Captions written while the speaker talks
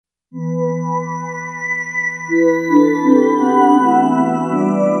Hello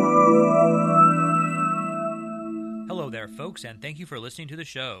there, folks, and thank you for listening to the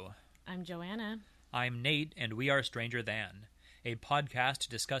show. I'm Joanna. I'm Nate, and we are Stranger Than, a podcast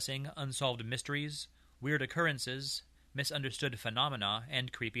discussing unsolved mysteries, weird occurrences, misunderstood phenomena,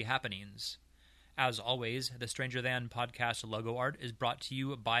 and creepy happenings. As always, the Stranger Than podcast logo art is brought to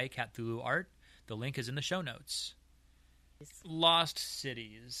you by Cthulhu Art. The link is in the show notes. Lost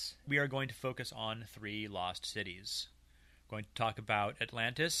cities. We are going to focus on 3 lost cities. We're going to talk about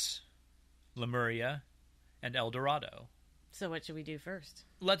Atlantis, Lemuria, and El Dorado. So what should we do first?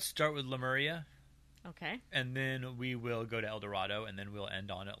 Let's start with Lemuria. Okay. And then we will go to El Dorado, and then we'll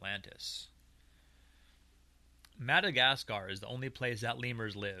end on Atlantis. Madagascar is the only place that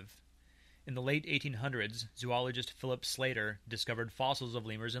lemurs live. In the late 1800s, zoologist Philip Slater discovered fossils of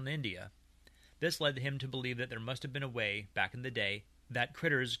lemurs in India. This led him to believe that there must have been a way, back in the day, that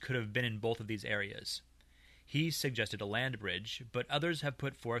critters could have been in both of these areas. He suggested a land bridge, but others have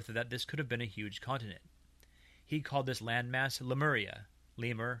put forth that this could have been a huge continent. He called this landmass Lemuria.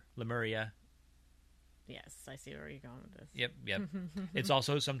 Lemur, Lemuria. Yes, I see where you're going with this. Yep. It's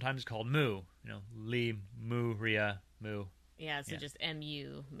also sometimes called Mu. Lemuria, Mu. Yeah, so just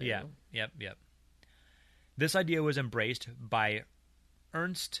M-U. Mu. Yeah, yep. This idea was embraced by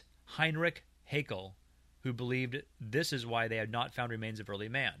Ernst Heinrich Haeckel, who believed this is why they had not found remains of early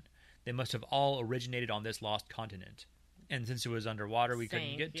man. They must have all originated on this lost continent. And since it was underwater, we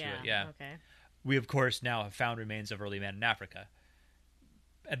couldn't get to it. Yeah. Okay. We, of course, now have found remains of early man in Africa.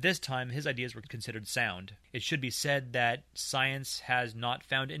 At this time, his ideas were considered sound. It should be said that science has not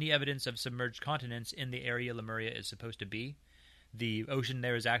found any evidence of submerged continents in the area Lemuria is supposed to be. The ocean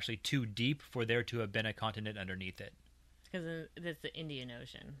there is actually too deep for there to have been a continent underneath it. Because it's the Indian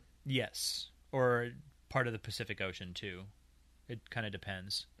Ocean. Yes, or part of the Pacific Ocean, too. It kind of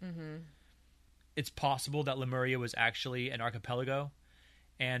depends. Mm-hmm. It's possible that Lemuria was actually an archipelago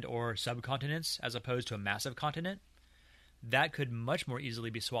and or subcontinents as opposed to a massive continent. That could much more easily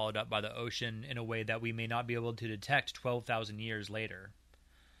be swallowed up by the ocean in a way that we may not be able to detect 12,000 years later.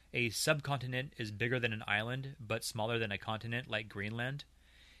 A subcontinent is bigger than an island, but smaller than a continent like Greenland.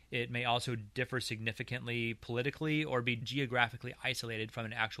 It may also differ significantly politically or be geographically isolated from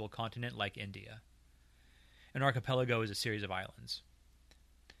an actual continent like India. An archipelago is a series of islands.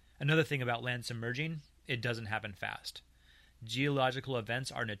 Another thing about land submerging, it doesn't happen fast. Geological events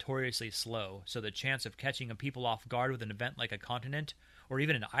are notoriously slow, so the chance of catching a people off guard with an event like a continent, or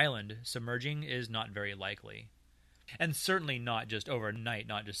even an island, submerging is not very likely. And certainly not just overnight,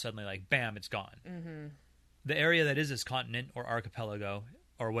 not just suddenly like, bam, it's gone. Mm-hmm. The area that is this continent, or archipelago,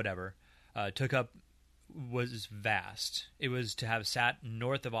 or whatever, was vast. It was to have sat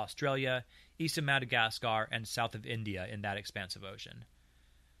north of Australia, east of Madagascar, and south of India in that expansive ocean.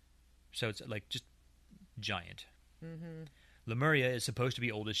 So it's like just giant. Mm-hmm. Lemuria is supposed to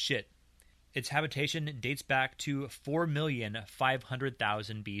be old as shit. Its habitation dates back to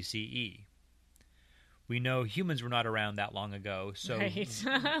 4,500,000 BCE. We know humans were not around that long ago, so Right.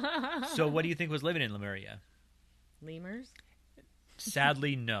 so what do you think was living in Lemuria? Lemurs?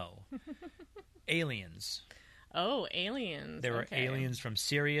 Sadly, no. Aliens. Oh, aliens. There were aliens from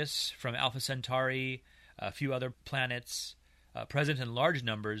Sirius, from Alpha Centauri, a few other planets. Present in large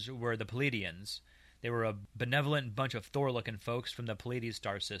numbers were the Pleiadians. They were a benevolent bunch of Thor-looking folks from the Pleiades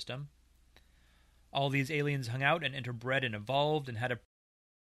star system. All these aliens hung out and interbred and evolved and had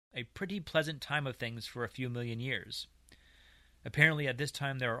a pretty pleasant time of things for a few million years. Apparently at this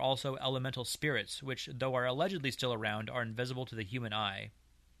time there are also elemental spirits, which, though are allegedly still around, are invisible to the human eye.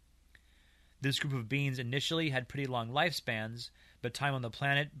 This group of beings initially had pretty long lifespans, but time on the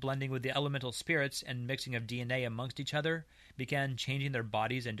planet, blending with the elemental spirits and mixing of DNA amongst each other, began changing their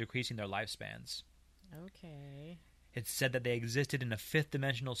bodies and decreasing their lifespans. Okay. It's said that they existed in a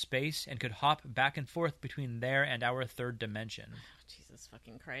 5th-dimensional space and could hop back and forth between there and our 3rd dimension. Jesus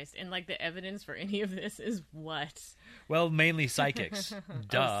fucking Christ. And, like, the evidence for any of this is what? Well, mainly psychics.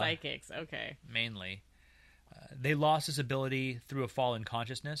 Duh. Oh, psychics. Okay. Mainly. They lost this ability through a fall in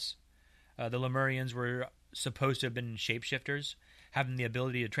consciousness. The Lemurians were supposed to have been shapeshifters, having the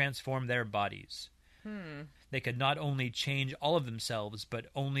ability to transform their bodies. They could not only change all of themselves, but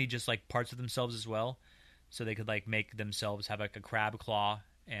only just, like, parts of themselves as well. So they could, like, make themselves have, like, a crab claw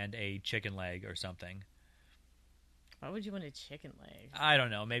and a chicken leg or something. Why would you want a chicken leg? I don't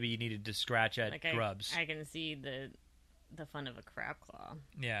know. Maybe you needed to scratch at Like, grubs. I can see the fun of a crab claw.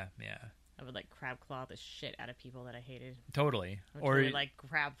 Yeah. I would, like, crab claw the shit out of people that I hated. Totally. I would really, like,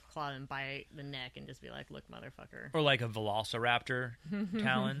 crab claw them by the neck and just be like, look, motherfucker. Or like a velociraptor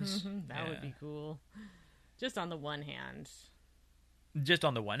talons. That would be cool. Just on the one hand. Just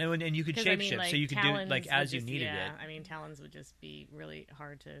on the one, and you could 'Cause, shapeshift, like, so you could do talons like would as you just- needed yeah, it. I mean, talons would just be really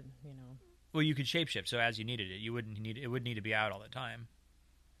hard to, you know. Well, you could shapeshift, so as you needed it, you wouldn't need it would need to be out all the time.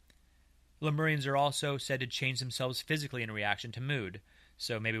 Lemurians are also said to change themselves physically in reaction to mood.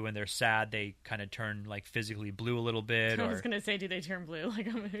 So maybe when they're sad, they kind of turn like physically blue a little bit, I or was gonna say, do they turn blue like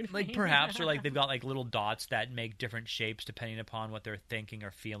a mood like ring? perhaps, or like they've got like little dots that make different shapes depending upon what they're thinking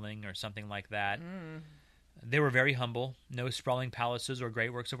or feeling, or something like that. They were very humble, no sprawling palaces or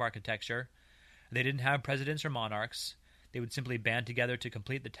great works of architecture. They didn't have presidents or monarchs. They would simply band together to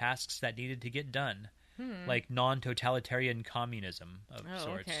complete the tasks that needed to get done, like non-totalitarian communism of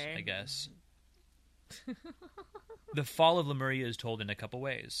sorts, okay. I guess. The fall of Lemuria is told in a couple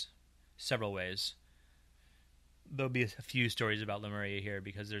ways, several ways. There'll be a few stories about Lemuria here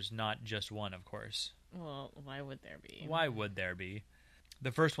because there's not just one, of course. Well, why would there be? Why would there be?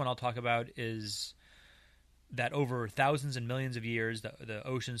 The first one I'll talk about is that over thousands and millions of years, the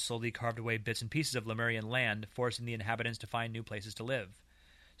ocean slowly carved away bits and pieces of Lemurian land, forcing the inhabitants to find new places to live.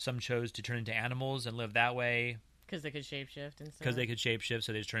 Some chose to turn into animals and live that way. Because they could shapeshift and stuff. Because they could shapeshift,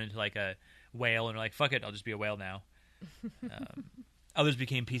 so they just turned into like a whale and were like, fuck it, I'll just be a whale now. Others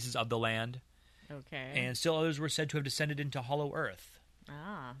became pieces of the land. Okay. And still others were said to have descended into hollow earth.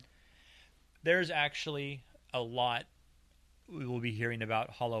 Ah. There's actually a lot we will be hearing about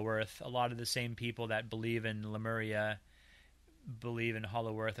hollow earth. A lot of the same people that believe in Lemuria believe in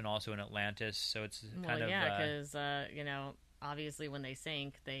hollow earth and also in Atlantis. So it's kind of because you know, obviously when they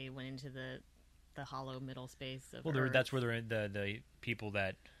sank, they went into the hollow middle space of Earth. that's where they're in the people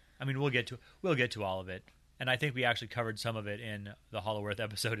that. I mean, we'll get to all of it, and I think we actually covered some of it in the hollow earth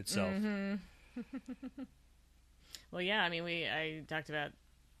episode itself. Well, yeah. I mean, I talked about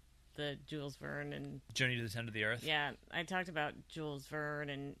the Jules Verne and Journey to the Center of the Earth. yeah, I talked about Jules Verne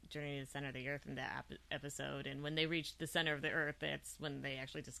and Journey to the Center of the Earth in that episode. And when they reached the center of the Earth, that's when they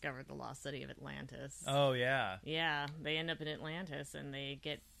actually discovered the lost city of Atlantis. Oh yeah. Yeah, they end up in Atlantis, and they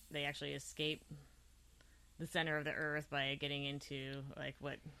actually escape the center of the Earth by getting into like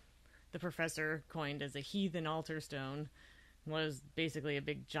what the professor coined as a heathen altar stone. Was basically a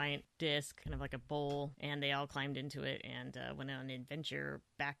big giant disc, kind of like a bowl, and they all climbed into it and went on an adventure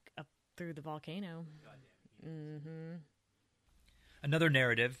back up through the volcano. Another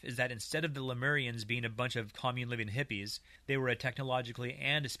narrative is that instead of the Lemurians being a bunch of commune living hippies, they were a technologically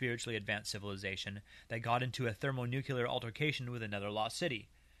and spiritually advanced civilization that got into a thermonuclear altercation with another lost city,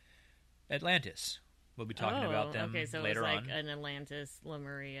 Atlantis. We'll be talking about them okay, so later it was like on. an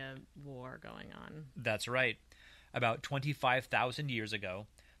Atlantis-Lemuria war going on. That's right. About 25,000 years ago,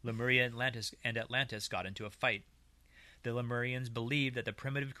 Lemuria and Atlantis got into a fight. The Lemurians believed that the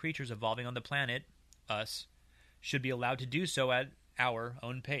primitive creatures evolving on the planet, us, should be allowed to do so at our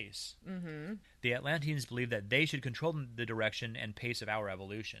own pace. The Atlanteans believed that they should control the direction and pace of our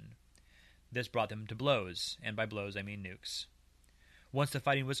evolution. This brought them to blows, and by blows I mean nukes. Once the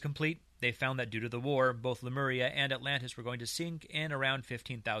fighting was complete, they found that due to the war, both Lemuria and Atlantis were going to sink in around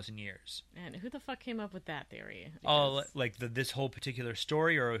 15,000 years. And who the fuck came up with that theory? Oh, like this whole particular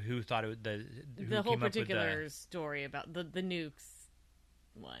story, or who thought it? The whole particular story about the nukes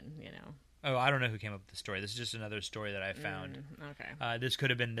one, you know. Oh, I don't know who came up with the story. This is just another story that I found. Okay. This could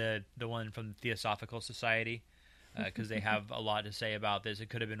have been the one from the Theosophical Society, because they have a lot to say about this. It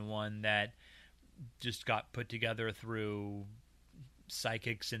could have been one that just got put together through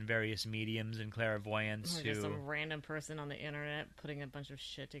psychics and various mediums and clairvoyants Or just some random person on the internet putting a bunch of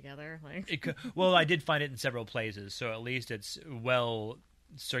shit together. Like, well, I did find it in several places, so at least it's well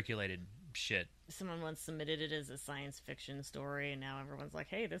circulated shit. Someone once submitted it as a science fiction story, and now everyone's like,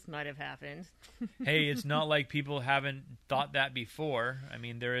 "Hey, this might have happened." Hey, it's not like people haven't thought that before. I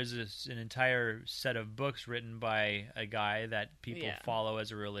mean, there is an entire set of books written by a guy that people follow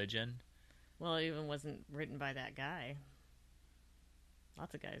as a religion. Well, it even wasn't written by that guy.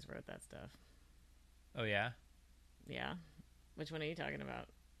 Lots of guys wrote that stuff. Oh, yeah? Yeah. Which one are you talking about?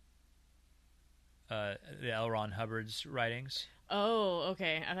 The L. Ron Hubbard's writings. Oh,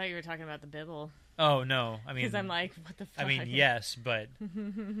 okay. I thought you were talking about the Bible. Oh, no. I mean... Because I'm like, what the fuck? I mean, yes, but...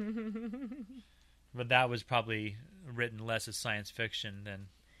 but that was probably written less as science fiction than...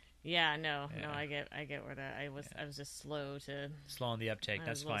 Yeah, no, I get where that... I was just slow on the uptake,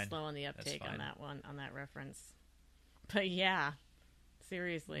 that's fine. Slow on the uptake on that one, on that reference. But yeah...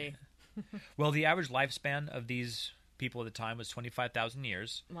 Seriously. Well, the average lifespan of these people at the time was 25,000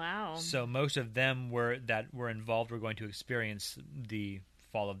 years. Wow. So most of them were involved were going to experience the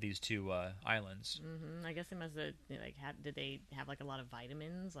fall of these two islands. Mm-hmm. I guess they must have did they have like a lot of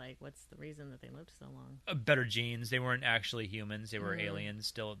vitamins? Like, what's the reason that they lived so long? Better genes. They weren't actually humans. They were aliens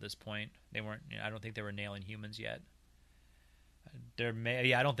still at this point. They weren't. I don't think they were nailing humans yet.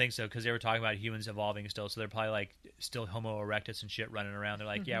 I don't think so, because they were talking about humans evolving still, so they're probably like still Homo erectus and shit running around. They're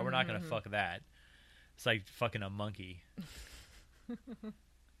like, yeah, we're not gonna fuck that. It's like fucking a monkey. You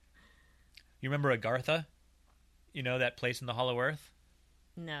remember Agartha? You know that place in the Hollow Earth?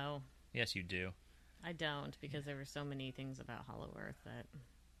 No. Yes, you do. I don't, because there were so many things about Hollow Earth that...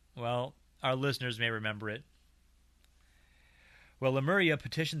 Well, our listeners may remember it. Well, Lemuria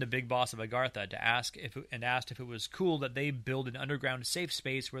petitioned the big boss of Agartha to asked if it was cool that they build an underground safe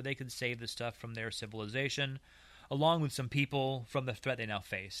space where they could save the stuff from their civilization, along with some people from the threat they now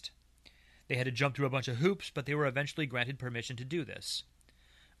faced. They had to jump through a bunch of hoops, but they were eventually granted permission to do this.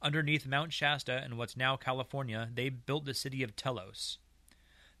 Underneath Mount Shasta in what's now California, they built the city of Telos.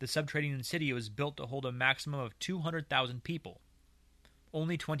 The subterranean city was built to hold a maximum of 200,000 people.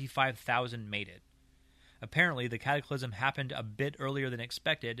 Only 25,000 made it. Apparently, the cataclysm happened a bit earlier than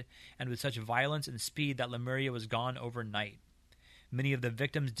expected, and with such violence and speed that Lemuria was gone overnight. Many of the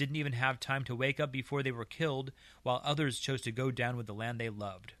victims didn't even have time to wake up before they were killed, while others chose to go down with the land they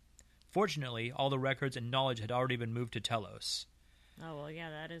loved. Fortunately, all the records and knowledge had already been moved to Telos. Oh, well, yeah,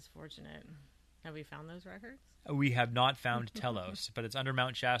 that is fortunate. Have we found those records? We have not found Telos, but it's under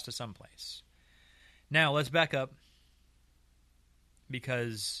Mount Shasta someplace. Now, let's back up,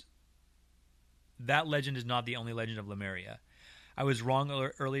 because that legend is not the only legend of Lemuria. I was wrong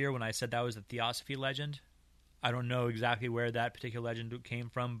earlier when I said that was the Theosophy legend. I don't know exactly where that particular legend came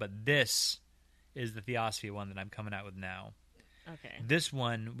from, but this is the Theosophy one that I'm coming out with now. Okay. This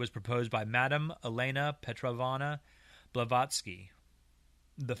one was proposed by Madame Elena Petrovna Blavatsky,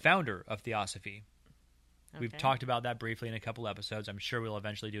 the founder of Theosophy. Okay. We've talked about that briefly in a couple episodes. I'm sure we'll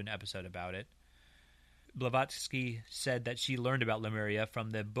eventually do an episode about it. Blavatsky said that she learned about Lemuria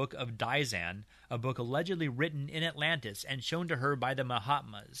from the Book of Dizan, a book allegedly written in Atlantis and shown to her by the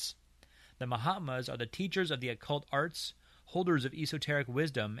Mahatmas. The Mahatmas are the teachers of the occult arts, holders of esoteric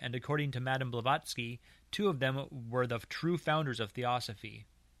wisdom, and according to Madame Blavatsky, two of them were the true founders of Theosophy.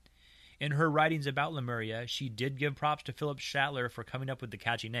 In her writings about Lemuria, she did give props to Philip Schattler for coming up with the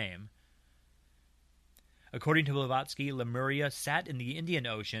catchy name. According to Blavatsky, Lemuria sat in the Indian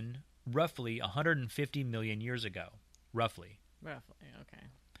Ocean roughly 150 million years ago. Roughly, okay.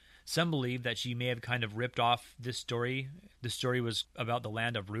 Some believe that she may have kind of ripped off this story. The story was about the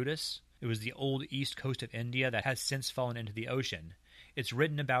land of Rudis. It was the old east coast of India that has since fallen into the ocean. It's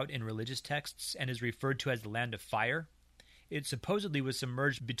written about in religious texts and is referred to as the land of fire. It supposedly was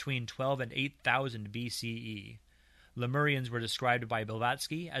submerged between 12 and 8,000 BCE. Lemurians were described by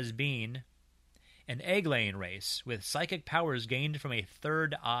Blavatsky as being an egg-laying race with psychic powers gained from a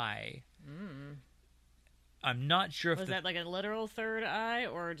third eye. Mm. I'm not sure if... Was that like a literal third eye,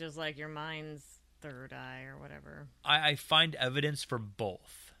 or just like your mind's third eye, or whatever? I find evidence for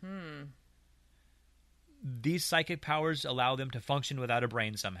both. These psychic powers allow them to function without a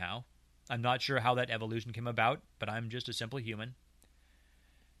brain somehow. I'm not sure how that evolution came about, but I'm just a simple human.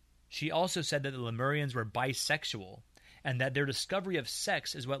 She also said that the Lemurians were bisexual, and that their discovery of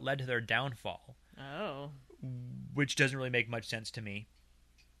sex is what led to their downfall. Oh. Which doesn't really make much sense to me.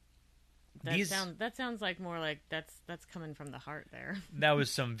 That sounds like more like that's coming from the heart there. That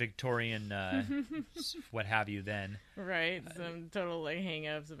was some Victorian what have you then. Right, some total like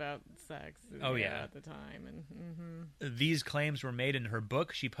hang-ups about sex at the time. And These claims were made in her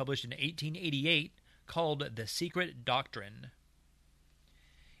book she published in 1888 called The Secret Doctrine.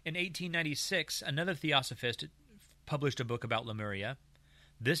 In 1896, another theosophist published a book about Lemuria.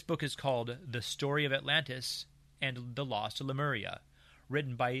 This book is called The Story of Atlantis and the Lost Lemuria,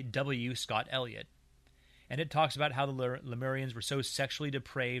 written by W. Scott Elliott. And it talks about how the Lemurians were so sexually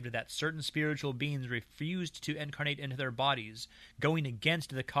depraved that certain spiritual beings refused to incarnate into their bodies, going against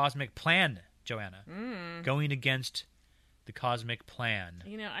the cosmic plan, Joanna. Going against the cosmic plan.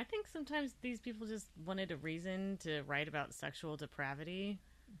 You know, I think sometimes these people just wanted a reason to write about sexual depravity.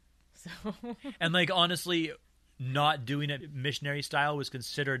 So, and like honestly, not doing it missionary style was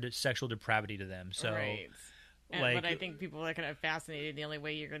considered sexual depravity to them. So, right. But I think people are kind of fascinated. The only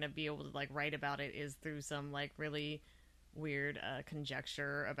way you're going to be able to like write about it is through some like really weird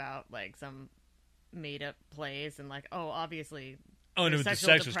conjecture about like some made up place and like, oh, obviously. Oh, and the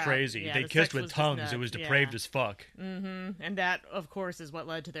sex was crazy. Yeah, they kissed with tongues. It was depraved as fuck. Mm-hmm. And that, of course, is what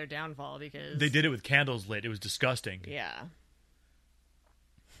led to their downfall because they did it with candles lit. It was disgusting. Yeah.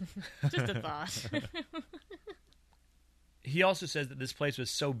 Just a thought. He also says that this place was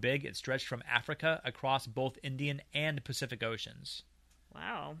so big it stretched from Africa across both Indian and Pacific Oceans.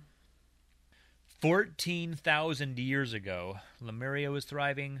 Wow. 14,000 years ago, Lemuria was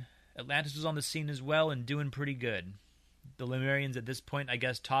thriving. Atlantis was on the scene as well and doing pretty good. The Lemurians at this point, I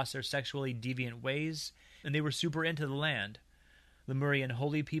guess, tossed their sexually deviant ways, and they were super into the land. Lemurian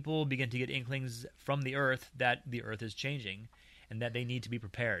holy people begin to get inklings from the earth that the earth is changing, and that they need to be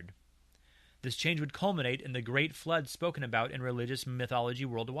prepared. This change would culminate in the great flood spoken about in religious mythology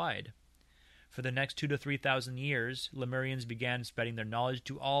worldwide. For the next 2,000 to 3,000 years, Lemurians began spreading their knowledge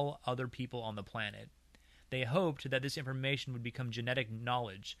to all other people on the planet. They hoped that this information would become genetic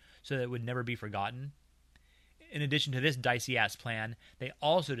knowledge, so that it would never be forgotten. In addition to this dicey-ass plan, they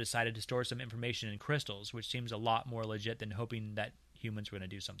also decided to store some information in crystals, which seems a lot more legit than hoping that humans were going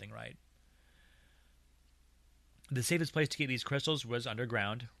to do something right. The safest place to keep these crystals was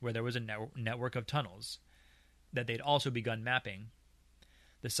underground, where there was a network of tunnels that they'd also begun mapping.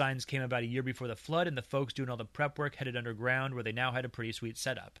 The signs came about a year before the flood, and the folks doing all the prep work headed underground, where they now had a pretty sweet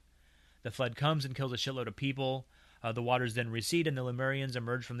setup. The flood comes and kills a shitload of people. The waters then recede, and the Lemurians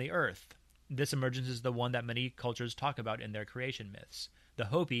emerge from the earth. This emergence is the one that many cultures talk about in their creation myths, the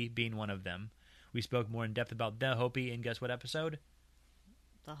Hopi being one of them. We spoke more in depth about the Hopi in guess what episode?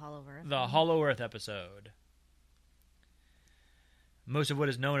 The Hollow Earth. The Hollow Earth episode. Most of what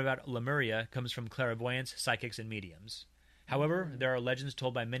is known about Lemuria comes from clairvoyants, psychics, and mediums. However, there are legends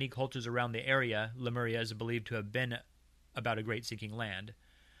told by many cultures around the area Lemuria is believed to have been about a great sinking land.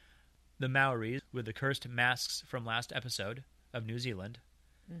 The Maoris, with the cursed masks from last episode of New Zealand,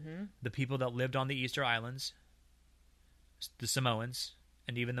 the people that lived on the Easter Islands, the Samoans,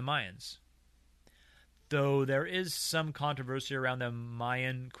 and even the Mayans. Though there is some controversy around the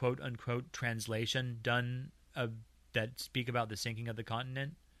Mayan quote-unquote translation done that speak about the sinking of the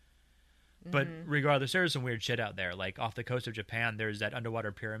continent. But regardless, there's some weird shit out there. Like off the coast of Japan, there's that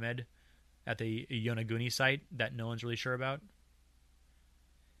underwater pyramid at the Yonaguni site that no one's really sure about.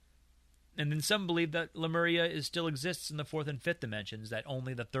 And then some believe that Lemuria still exists in the fourth and fifth dimensions, that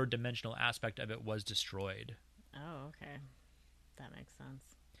only the third dimensional aspect of it was destroyed. Oh, okay. That makes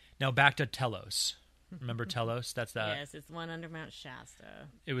sense. Now back to Telos. Remember Telos? That's the... Yes, it's one under Mount Shasta.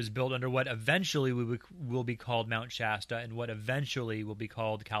 It was built under what eventually will be called Mount Shasta and what eventually will be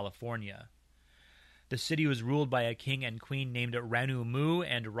called California. The city was ruled by a king and queen named Ranu Mu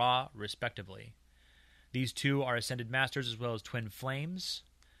and Ra, respectively. These two are ascended masters as well as twin flames.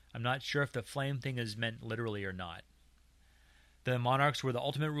 I'm not sure if the flame thing is meant literally or not. The monarchs were the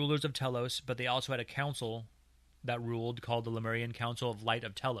ultimate rulers of Telos, but they also had a council that ruled called the Lemurian Council of Light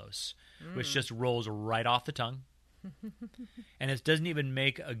of Telos, which just rolls right off the tongue. And it doesn't even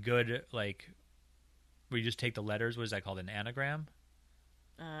make a good, like, where you just take the letters. What is that called? An anagram?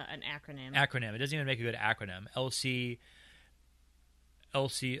 An acronym. Acronym. It doesn't even make a good acronym.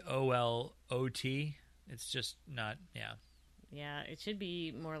 LCOLOT. It's just not, yeah. Yeah, it should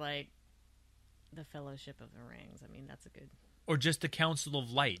be more like the Fellowship of the Rings. I mean, that's a good... Or just the Council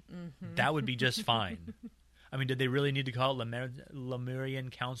of Light. That would be just fine. I mean, did they really need to call it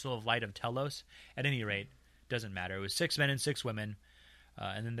Lemurian Council of Light of Telos? At any rate, doesn't matter. It was 6 men and 6 women.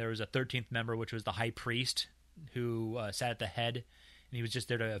 And then there was a 13th member, which was the high priest, who sat at the head. And he was just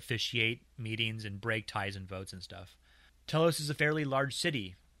there to officiate meetings and break ties and votes and stuff. Telos is a fairly large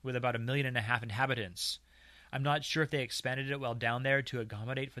city with about 1.5 million inhabitants. I'm not sure if they expanded it while down there to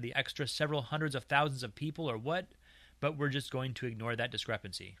accommodate for the extra several hundreds of thousands of people or what, but we're just going to ignore that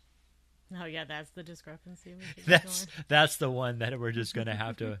discrepancy. Oh yeah, that's the discrepancy. That's the one that we're just going to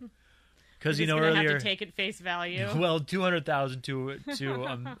have to, because earlier have to take at face value. Well, 200,000 to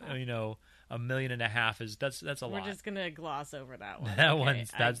 1.5 million is that's a lot. We're just going to gloss over that one.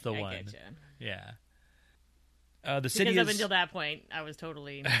 That's the one. Get you. Yeah. The city because up until that point, I was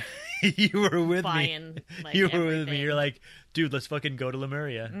totally you were with buying, me. Like, you were everything. with me. You're like, dude, let's fucking go to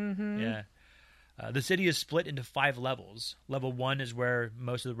Lemuria. Yeah. The city is split into 5 levels. Level 1 is where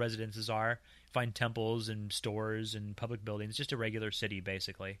most of the residences are. Find temples and stores and public buildings. Just a regular city,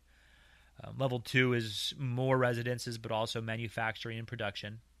 basically. Level 2 is more residences, but also manufacturing and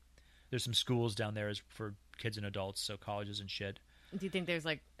production. There's some schools down there for kids and adults, so colleges and shit. Do you think there's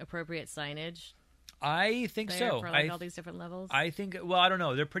like appropriate signage? I think so. For like all these different levels. I think. Well, I don't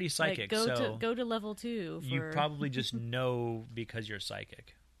know. They're pretty psychic. Like go to level 2. You probably just know because you're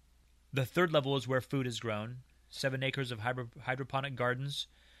psychic. The 3rd level is where food is grown. 7 acres of hydroponic gardens.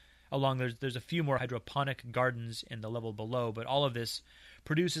 There's a few more hydroponic gardens in the level below, but all of this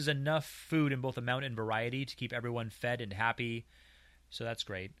produces enough food in both amount and variety to keep everyone fed and happy. So that's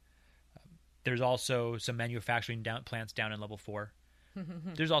great. There's also some manufacturing plants down in level 4.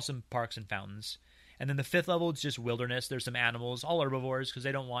 There's also some parks and fountains. And then the 5th level is just wilderness. There's some animals, all herbivores, because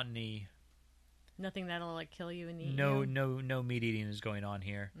they don't want any... Nothing that'll like kill you and eat you? No meat eating is going on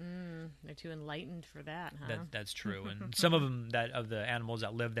here. They're too enlightened for that, huh? That's true. And some of them of the animals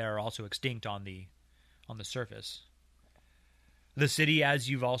that live there are also extinct on the surface. The city, as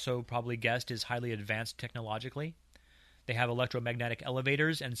you've also probably guessed, is highly advanced technologically. They have electromagnetic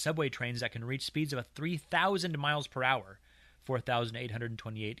elevators and subway trains that can reach speeds of 3,000 miles per hour,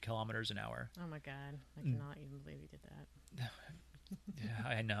 4,828 kilometers an hour. Oh my god, I cannot even believe he did that. Yeah,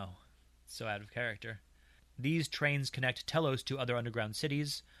 I know. So out of character. These trains connect Telos to other underground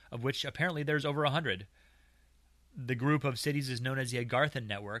cities, of which apparently there's over 100. The group of cities is known as the Agarthan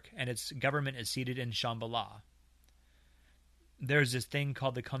Network, and its government is seated in Shambhala. There's this thing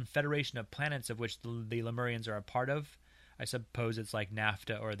called the Confederation of Planets, of which the Lemurians are a part of. I suppose it's like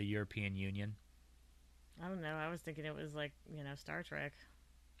NAFTA or the European Union. I don't know. I was thinking it was like, Star Trek.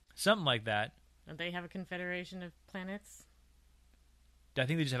 Something like that. Don't they have a confederation of planets? I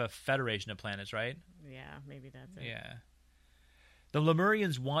think they just have a federation of planets, right? Yeah, maybe that's it. Yeah. The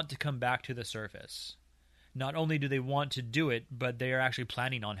Lemurians want to come back to the surface. Not only do they want to do it, but they are actually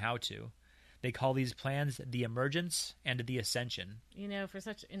planning on how to. They call these plans the Emergence and the Ascension. For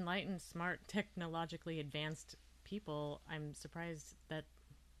such enlightened, smart, technologically advanced people, I'm surprised that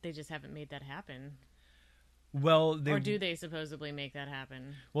they just haven't made that happen. Well, or do they supposedly make that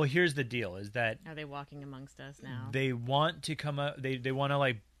happen? Well, here's the deal: is that are they walking amongst us now? They want to come up. They want to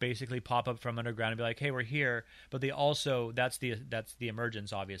like basically pop up from underground and be like, "Hey, we're here." But they also that's the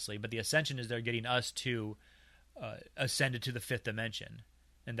emergence, obviously. But the ascension is they're getting us to ascend to the fifth dimension,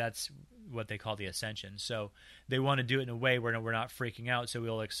 and that's what they call the ascension. So they want to do it in a way where we're not freaking out. So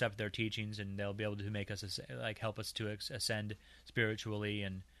we'll accept their teachings, and they'll be able to make us help us to ascend spiritually,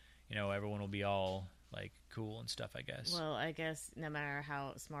 and everyone will be all like cool and stuff, I guess. Well, I guess no matter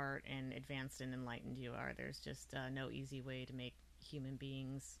how smart and advanced and enlightened you are, there's just no easy way to make human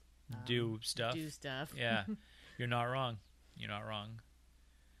beings do stuff. Yeah, you're not wrong. You're not wrong.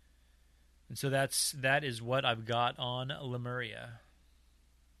 And so that is what I've got on Lemuria.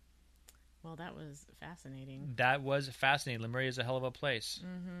 Well, that was fascinating. That was fascinating. Lemuria is a hell of a place.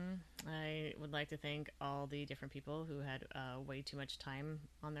 Mm-hmm. I would like to thank all the different people who had way too much time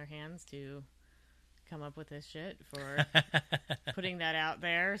on their hands to come up with this shit, for putting that out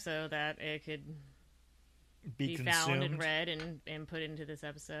there so that it could be found and read and put into this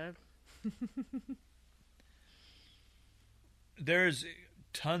episode. There's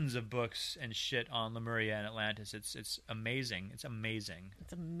tons of books and shit on Lemuria and Atlantis. It's amazing. It's amazing.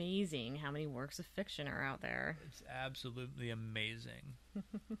 It's amazing how many works of fiction are out there. It's absolutely amazing.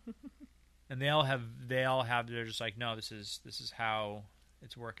 And they all have they're just like, no, this is how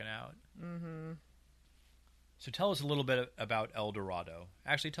it's working out. Mm-hmm. So tell us a little bit about El Dorado.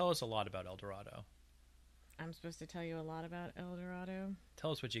 Actually, tell us a lot about El Dorado. I'm supposed to tell you a lot about El Dorado? Tell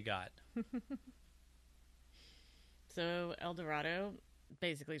us what you got. So El Dorado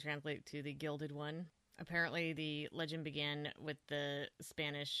basically translates to the Gilded One. Apparently the legend began with the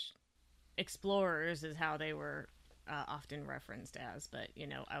Spanish explorers, is how they were often referenced as. But,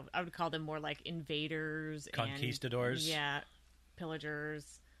 I would call them more like invaders. Conquistadors?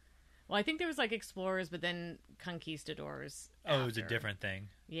 Pillagers. Well, I think there was like explorers, but then conquistadors. Oh, it was a different thing.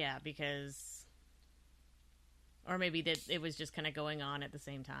 Yeah, because, or maybe that it was just kind of going on at the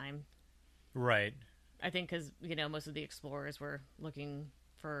same time. Right. I think because most of the explorers were looking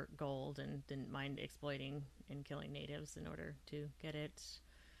for gold and didn't mind exploiting and killing natives in order to get it.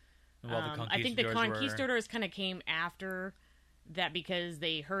 Well, I think the conquistadors kind of came after that because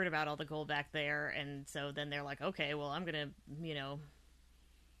they heard about all the gold back there, and so then they're like, okay, well, I'm gonna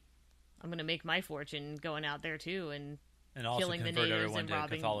make my fortune going out there too, and also killing the natives and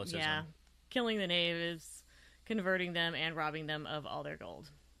robbing, Catholicism. Yeah, killing the natives, converting them, and robbing them of all their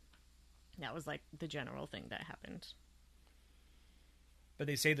gold. That was like the general thing that happened. But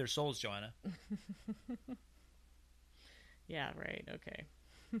they saved their souls, Joanna. Yeah, right. Okay.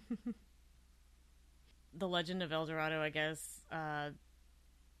 The legend of El Dorado, I guess,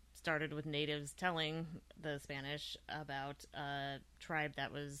 started with natives telling the Spanish about a tribe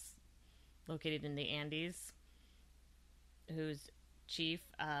that was located in the Andes, whose chief,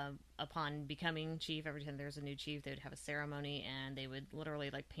 upon becoming chief, every time there's a new chief, they would have a ceremony, and they would literally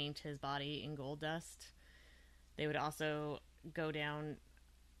like paint his body in gold dust. They would also go down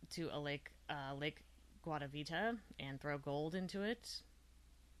to a lake Guadavita, and throw gold into it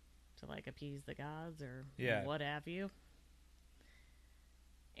to like appease the gods or what have you.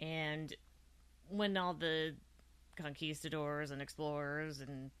 And when all the conquistadors and explorers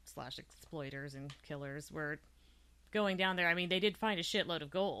and / exploiters and killers were going down there, I mean, they did find a shitload of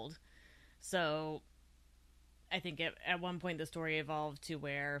gold. So I think at one point the story evolved to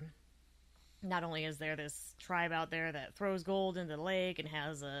where not only is there this tribe out there that throws gold into the lake and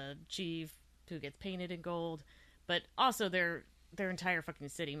has a chief who gets painted in gold, but also their entire fucking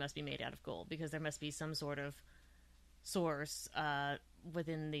city must be made out of gold, because there must be some sort of source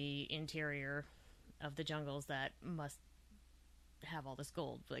within the interior of the jungles that must have all this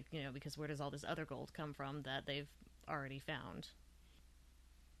gold? Like, because where does all this other gold come from that they've already found?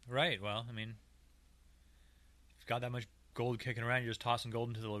 Right. Well, I mean, if you've got that much gold kicking around, you're just tossing gold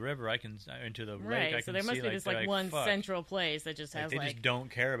into the river. Into the lake. Right. I So can there must see, be this one central place that just has they just don't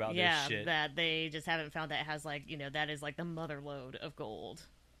care about this shit. that they just haven't found that has that is like the mother lode of gold.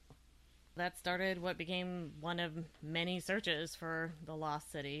 That started what became one of many searches for the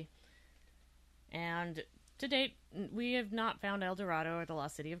lost city. And to date, we have not found El Dorado or the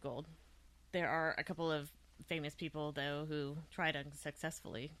lost city of gold. There are a couple of famous people, though, who tried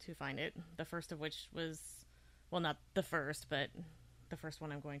unsuccessfully to find it. The first of which was, well, not the first, but the first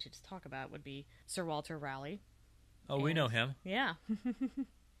one I'm going to just talk about would be Sir Walter Raleigh. Oh, we know him. Yeah.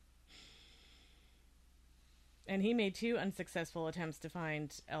 And he made 2 unsuccessful attempts to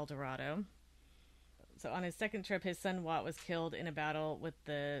find El Dorado. So on his second trip, his son Wat was killed in a battle with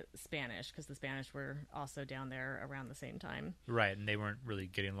the Spanish, because the Spanish were also down there around the same time. Right, and they weren't really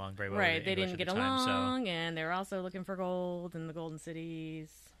getting along very well. Right, they didn't get along, and they were also looking for gold in the golden cities,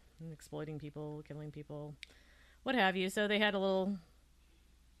 and exploiting people, killing people, what have you. So they had a little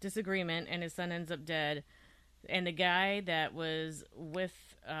disagreement, and his son ends up dead. And the guy that was with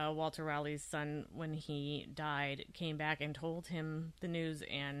Walter Raleigh's son when he died came back and told him the news,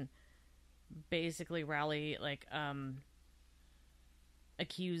 and basically Raleigh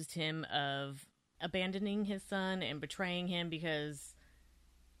accused him of abandoning his son and betraying him because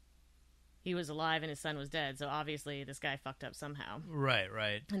he was alive and his son was dead. So obviously this guy fucked up somehow.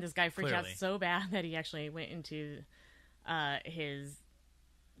 Right. And this guy freaked out Clearly. so bad that he actually went into his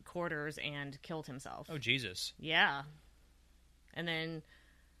quarters and killed himself. Oh, Jesus. Yeah. And then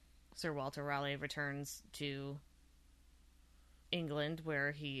Sir Walter Raleigh returns to England,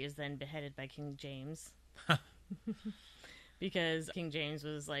 where he is then beheaded by King James. Because King James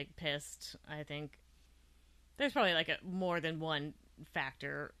was pissed. I think there's probably more than one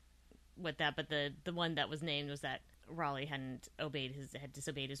factor with that, but the one that was named was that Raleigh had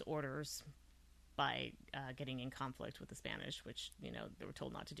disobeyed his orders by getting in conflict with the Spanish, which they were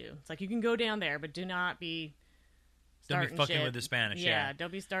told not to do. It's you can go down there, but do not be Don't be starting fucking shit with the Spanish. Yeah,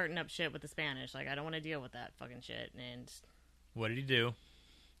 don't be starting up shit with the Spanish. I don't want to deal with that fucking shit. And What did he do?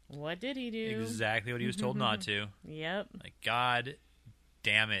 what did he do? Exactly what he was told not to. Yep. God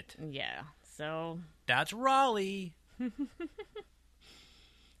damn it. Yeah. So That's Raleigh.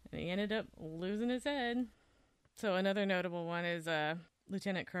 he ended up losing his head. So another notable one is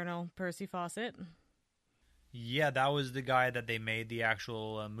Lieutenant Colonel Percy Fawcett. Yeah, that was the guy that they made the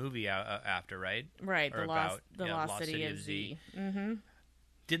actual movie after, right? Right. Or The Lost City of Z. Mm-hmm.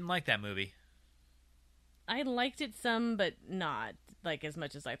 Didn't like that movie. I liked it some, but not as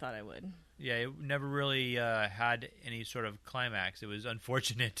much as I thought I would. Yeah, it never really had any sort of climax. It was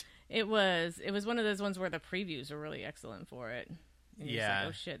unfortunate. It was one of those ones where the previews were really excellent for it. And you're just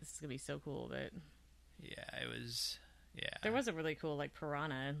oh shit, this is gonna be so cool. But yeah, it was. Yeah, there was a really cool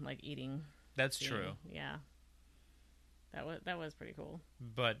piranha eating. That's scene. true. Yeah, that was pretty cool.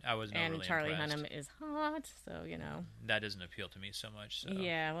 But I was not and really Charlie impressed. Hunnam is hot, so that doesn't appeal to me so much. So.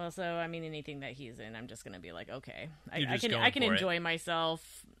 Yeah, well, so I mean, anything that he's in, I'm just gonna be okay. You're I just can going I can for it. enjoy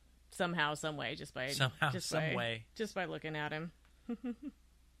myself somehow, some way, just by just by looking at him.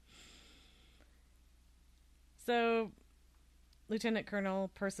 So, Lieutenant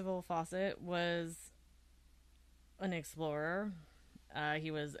Colonel Percival Fawcett was an explorer. He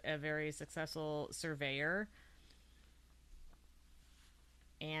was a very successful surveyor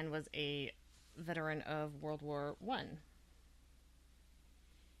and was a veteran of World War I.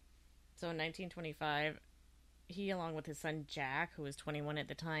 So in 1925, he, along with his son Jack, who was 21 at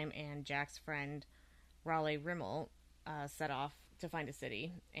the time, and Jack's friend Raleigh Rimmel, set off to find a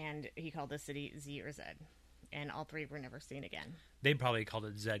city, and he called the city Z or Z. And all three were never seen again. They probably called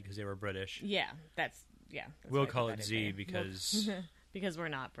it Z because they were British. Yeah, that's we'll call it Z because because we're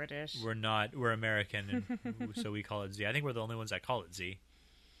not British. We're American, and so we call it Z. I think we're the only ones that call it Z.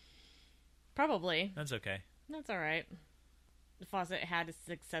 Probably. That's okay. That's all right. Fawcett had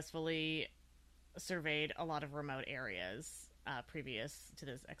successfully surveyed a lot of remote areas previous to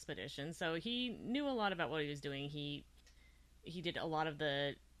this expedition, so he knew a lot about what he was doing. He surveyed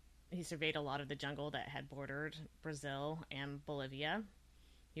a lot of the jungle that had bordered Brazil and Bolivia.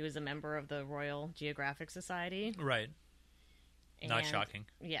 He was a member of the Royal Geographic Society. Right. Not shocking.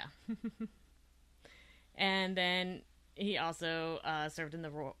 Yeah. And then he also served in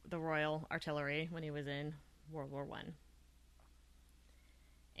the Royal Artillery when he was in World War I.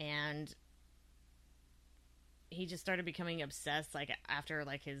 And he just started becoming obsessed, after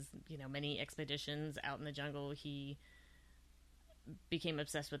his many expeditions out in the jungle. He became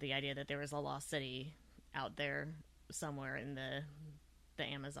obsessed with the idea that there was a lost city out there somewhere in the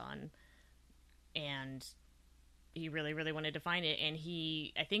Amazon, and he really, really wanted to find it. And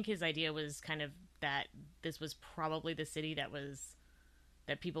I think his idea was kind of that this was probably the city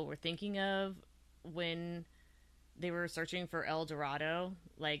that people were thinking of when they were searching for El Dorado.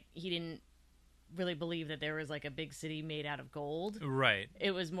 Like, he didn't really believe that there was like a big city made out of gold. Right.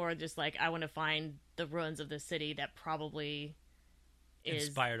 It was more just like, I want to find the ruins of the city that probably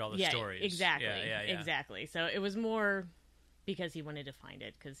inspired all the stories. Exactly. Yeah. Exactly. So it was more because he wanted to find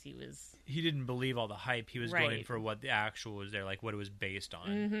it, because he didn't believe all the hype. He was Right. going for what the actual was there, like what it was based on.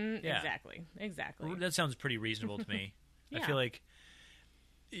 Mm-hmm, Yeah. Exactly. That sounds pretty reasonable to me. Yeah. I feel like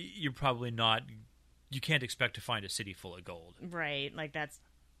you're probably not. You can't expect to find a city full of gold. Right. Like, that's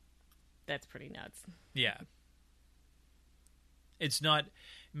pretty nuts. Yeah. It's not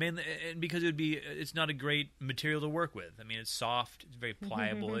mainly because it's not a great material to work with. I mean, it's soft, it's very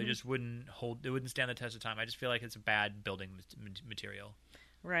pliable. It just wouldn't stand the test of time. I just feel like it's a bad building material.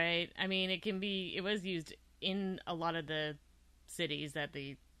 Right. I mean, it was used in a lot of the cities that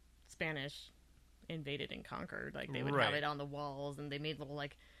the Spanish invaded and conquered. Like, they would have it on the walls, and they made little,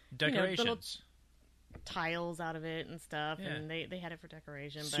 like, decorations. little tiles out of it and stuff, Yeah. and they had it for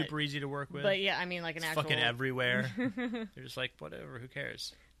decoration. Super easy to work with. But yeah, I mean, like, it's fucking everywhere. They're just like, whatever, who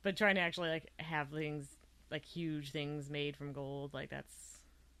cares? But trying to actually, like, have things, like, huge things made from gold, like, that's,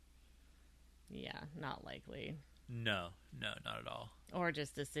 yeah, not likely. No, not at all. Or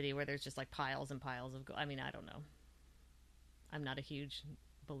just a city where there's just, like, piles and piles of gold. I mean, I don't know. I'm not a huge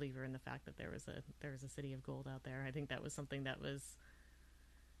believer in the fact that there was a city of gold out there. I think that was something that was,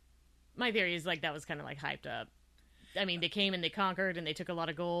 my theory is, like, that was kind of, like, hyped up. I mean, they came and they conquered and they took a lot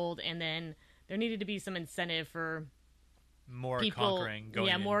of gold, and then there needed to be some incentive for more people, conquering,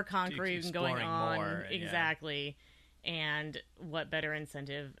 more conquering going on. More, exactly. And what better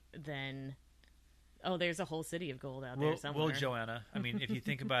incentive than, oh, there's a whole city of gold out there somewhere. Well, Joanna, I mean, if you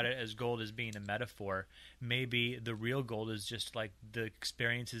think about it as gold as being a metaphor, maybe the real gold is just like the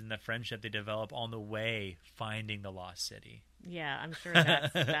experiences and the friendship they develop on the way finding the lost city. Yeah, I'm sure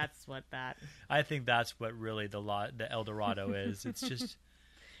that's what that. I think that's what really the El Dorado is.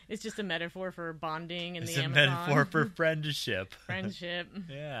 It's just a metaphor for bonding in the Amazon. It's a metaphor for friendship. Friendship.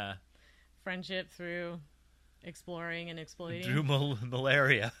 Yeah. Friendship through exploring and exploiting. Through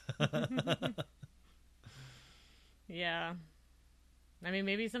malaria. Yeah. I mean,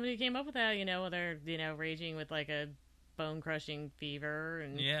 maybe somebody came up with that, they're, raging with, like, a bone-crushing fever.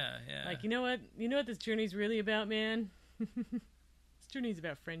 And yeah. Like, you know what this journey's really about, man? This journey's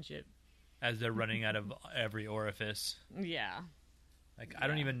about friendship. As they're running out of every orifice. Yeah. Like, I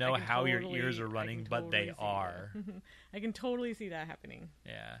don't even know how your ears are running, but they are. I can totally see that happening.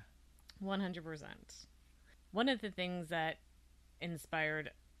 Yeah. 100%. One of the things that inspired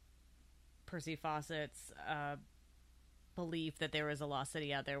Percy Fawcett's belief that there was a lost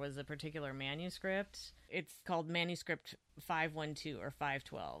city out there was a particular manuscript. It's called Manuscript 512 or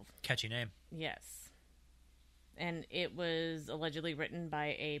 512. Catchy name. Yes. And it was allegedly written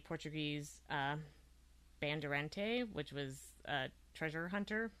by a Portuguese bandeirante, which was a treasure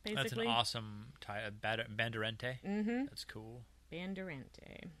hunter, basically. That's an awesome bandeirante. Mm-hmm. That's cool.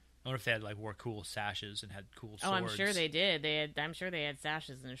 Bandeirante. I wonder if they had wore cool sashes and had cool swords. Oh, I'm sure they did. I'm sure they had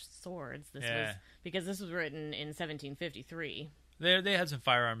sashes and swords. Because this was written in 1753. They had some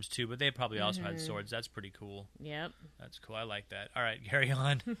firearms too, but they probably also had swords. That's pretty cool. Yep. That's cool. I like that. All right, carry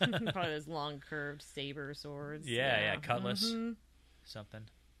on. Probably those long curved saber swords. Yeah, cutlass. Mm-hmm. Something.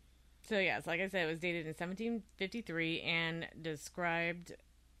 So yes, like I said, it was dated in 1753 and described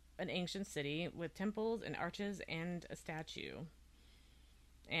an ancient city with temples and arches and a statue.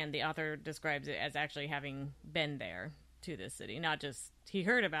 And the author describes it as actually having been there to this city. Not just he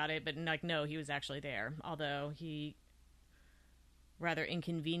heard about it, but no, he was actually there. Although he rather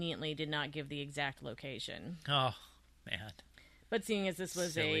inconveniently did not give the exact location. Oh, man. But seeing as this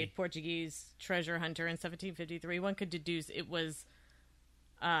was Silly. a Portuguese treasure hunter in 1753, one could deduce it was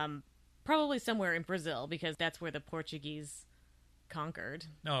probably somewhere in Brazil, because that's where the Portuguese conquered.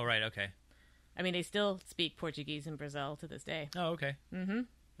 Oh, right, okay. I mean, they still speak Portuguese in Brazil to this day. Oh, okay. Mm-hmm.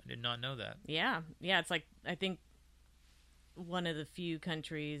 I did not know that. Yeah. Yeah, it's like, I think one of the few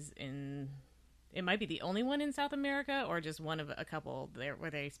countries it might be the only one in South America, or just one of a couple there where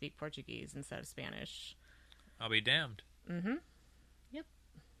they speak Portuguese instead of Spanish. I'll be damned. Mm-hmm. Yep.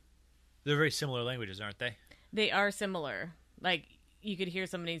 They're very similar languages, aren't they? They are similar. Like, you could hear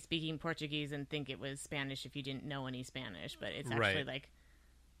somebody speaking Portuguese and think it was Spanish if you didn't know any Spanish, but it's actually like,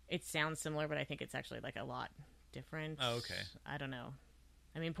 it sounds similar, but I think it's actually like a lot different. Oh, okay. I don't know.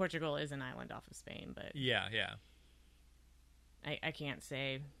 I mean, Portugal is an island off of Spain, but Yeah. I can't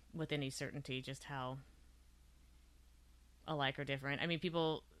say with any certainty just how alike or different. I mean,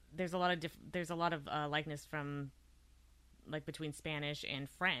 people there's a lot of likeness from like between Spanish and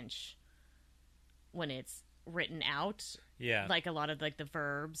French when it's written out. Yeah. Like a lot of like the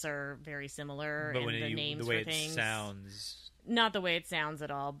verbs are very similar, But and the names the way for things it sounds, not the way it sounds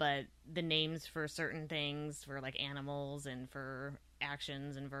at all, but the names for certain things, for like animals and for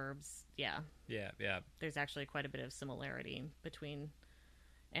actions and verbs, yeah. There's actually quite a bit of similarity between,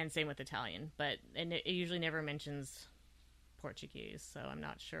 and same with Italian, and it usually never mentions Portuguese, so I'm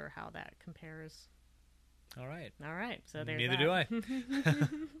not sure how that compares. All right. So there's Neither that. do I.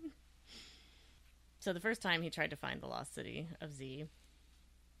 So the first time he tried to find the lost city of Z,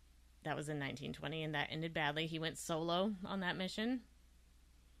 that was in 1920, and that ended badly. He went solo on that mission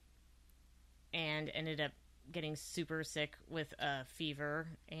and ended up getting super sick with a fever,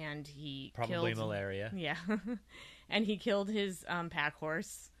 and he Probably killed, malaria. Yeah. And he killed his pack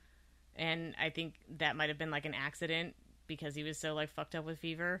horse, and I think that might have been like an accident because he was so like fucked up with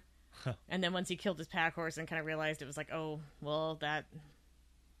fever. And then once he killed his pack horse and kind of realized it was like, oh, well, that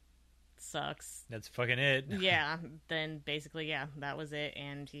sucks. That's fucking it. Yeah, then basically, yeah, that was it,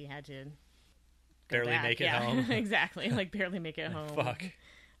 and he had to barely make it home. Exactly, like barely make it home. Fuck.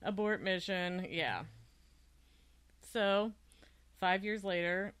 Abort mission, yeah. So, 5 years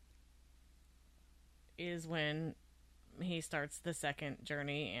later is when he starts the second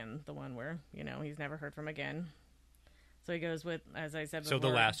journey, and the one where, he's never heard from again. So he goes with, as I said before. So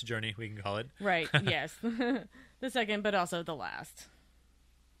the last journey, we can call it. Right, yes. The second, but also the last.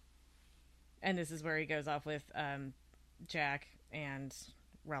 And this is where he goes off with Jack and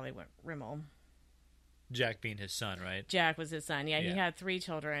Raleigh Rimmel. Jack being his son, right? Jack was his son. Yeah, he had 3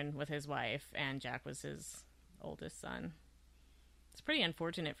 children with his wife, and Jack was his oldest son. It's pretty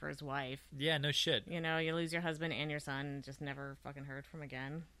unfortunate for his wife. Yeah, no shit. You lose your husband and your son and just never fucking heard from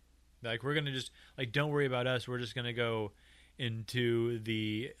again. Like, we're going to just, like, don't worry about us. We're just going to go into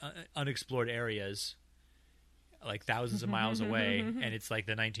the unexplored areas, like thousands of miles away, and it's like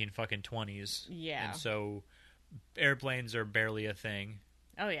the 1920s. Yeah. And so airplanes are barely a thing.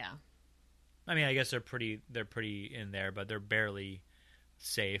 Oh, yeah. I mean, I guess they're pretty in there, but they're barely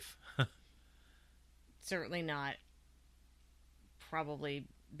safe. Certainly not probably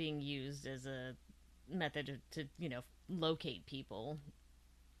being used as a method to locate people.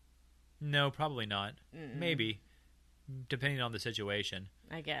 No, probably not. Mm-mm. Maybe, depending on the situation.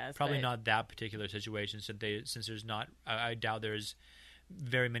 I guess. Probably not that particular situation, since there's not. I doubt there's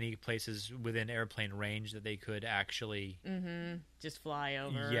very many places within airplane range that they could actually just fly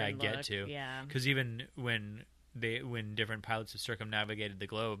over. Yeah, and get look. to. Yeah, because even when different pilots have circumnavigated the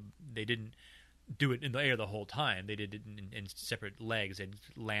globe, they didn't do it in the air the whole time. They did it in separate legs. They'd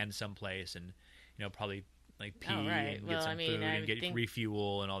land someplace and probably like pee and get some food and get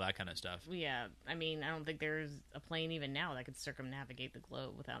refuel and all that kind of stuff. Yeah, I mean, I don't think there's a plane even now that could circumnavigate the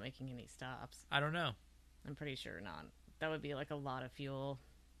globe without making any stops. I don't know. I'm pretty sure not. That would be like a lot of fuel.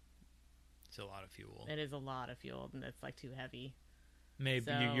 It's a lot of fuel. It is a lot of fuel, and it's like too heavy.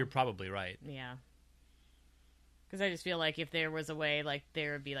 Maybe you're probably right. Yeah. Because I just feel like if there was a way, like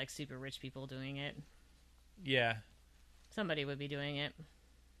there would be like super rich people doing it. Yeah. Somebody would be doing it,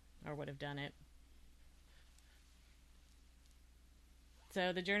 or would have done it.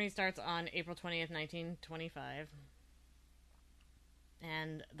 So the journey starts on April 20th, 1925.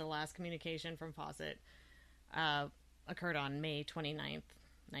 And the last communication from Fawcett occurred on May 29th,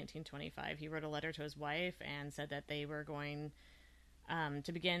 1925. He wrote a letter to his wife and said that they were going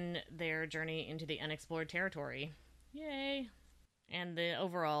to begin their journey into the unexplored territory. Yay! And the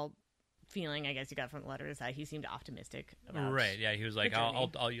overall feeling, I guess, you got from the letter is that he seemed optimistic about. Right, yeah, he was like,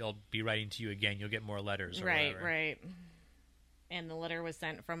 I'll be writing to you again. You'll get more letters or whatever. Right. And the letter was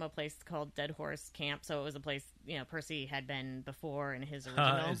sent from a place called Dead Horse Camp, so it was a place, Percy had been before in his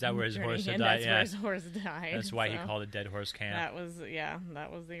original Is that where his journey, horse had and died? that's where his horse died. That's why he called it Dead Horse Camp. That was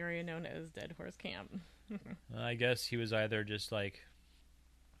the area known as Dead Horse Camp. I guess he was either just, like,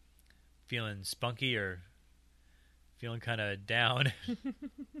 feeling spunky or feeling kind of down.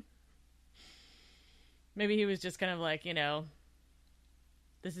 Maybe he was just kind of like,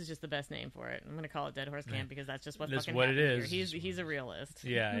 this is just the best name for it. I'm going to call it Dead Horse Camp because that's just what fucking happened it is. Here. He's a realist.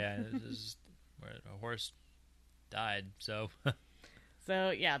 Yeah. This is where a horse died, so...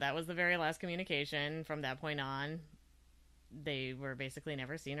 So, yeah, that was the very last communication. From that point on, they were basically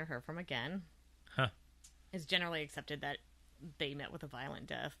never seen or heard from again. Huh. It's generally accepted that they met with a violent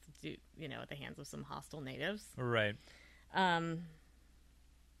death, at the hands of some hostile natives. Right.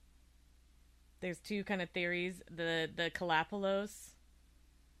 There's two kind of theories. The Kalapalos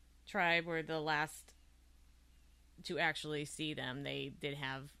tribe were the last to actually see them. They did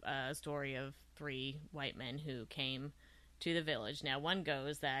have a story of 3 white men who came to the village. Now, one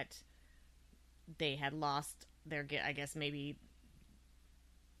goes that they had lost their, I guess maybe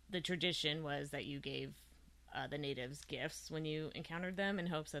the tradition was that you gave the natives gifts when you encountered them in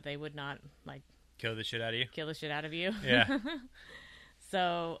hopes that they would not, like, Kill the shit out of you? kill the shit out of you. Yeah.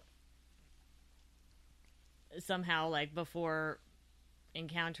 So, somehow, like, before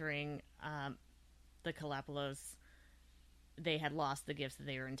encountering the Kalapalos, they had lost the gifts that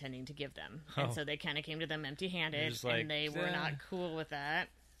they were intending to give them. Oh. And so they kind of came to them empty-handed, Just like, and they were not cool with that,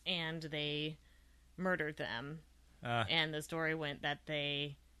 and they murdered them. And the story went that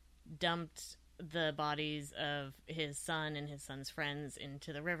they dumped the bodies of his son and his son's friends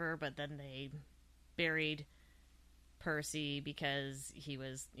into the river, but then they buried Percy because he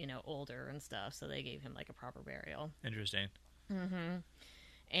was, you know, older and stuff, so they gave him, like, a proper burial. Interesting. Mm-hmm.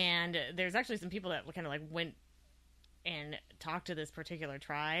 And there's actually some people that kind of, like, went and talked to this particular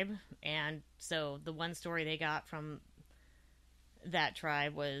tribe, and so the one story they got from that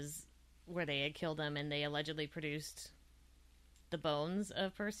tribe was where they had killed him, and they allegedly produced the bones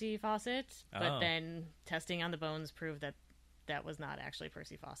of Percy Fawcett, but then testing on the bones proved that that was not actually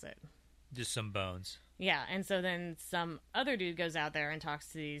Percy Fawcett. Just some bones. Yeah, and so then some other dude goes out there and talks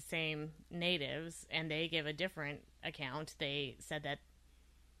to these same natives, and they give a different account. They said that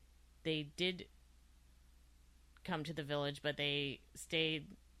they did come to the village, but they stayed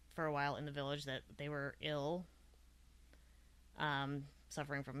for a while in the village, that they were ill,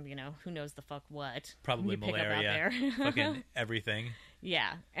 suffering from, you know, who knows the fuck what. Probably you pick up out malaria. there. Fucking everything.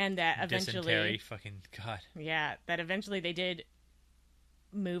 Yeah, and that eventually... Dysentery. Fucking God. Yeah, that eventually they did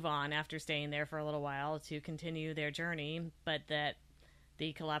move on after staying there for a little while to continue their journey, but that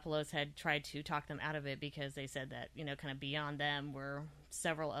the Kalapalos had tried to talk them out of it because they said that, you know, kind of beyond them were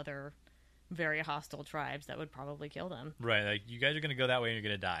several other very hostile tribes that would probably kill them. Right, like, you guys are going to go that way and you're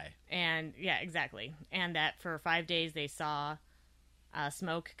going to die. And, yeah, exactly. And that for 5 days they saw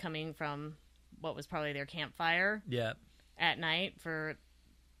smoke coming from what was probably their campfire Yeah. at night for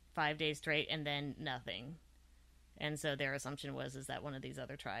 5 days straight, and then nothing. And so their assumption was is that one of these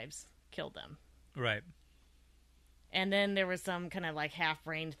other tribes killed them. Right. And then there was some kind of, like,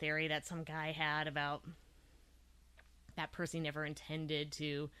 half-brained theory that some guy had about that Percy never intended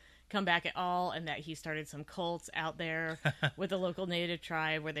to come back at all, and that he started some cults out there with the local native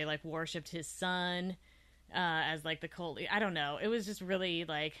tribe where they, like, worshipped his son as, like, the cult. I don't know. It was just really,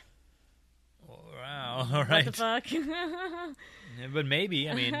 like... Wow, all right. What the fuck? Yeah, but maybe,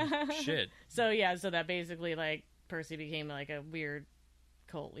 I mean, shit. So, yeah, so that basically, like, Percy became, like, a weird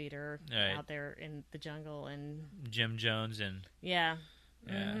cult leader out there in the jungle, and... Jim Jones and... Yeah.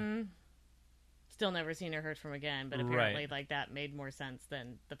 Yeah. Mm-hmm. Still never seen or heard from again, but apparently, like, that made more sense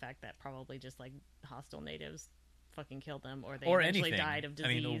than the fact that probably just, like, hostile natives fucking killed them, or they eventually anything. died of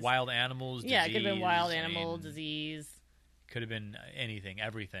disease. I mean, wild animals, disease. Yeah, it could have been wild animal, disease. Could have been anything,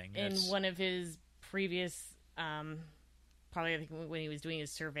 everything. In one of his previous, probably I think when he was doing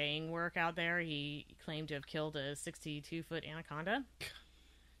his surveying work out there, he claimed to have killed a 62-foot anaconda.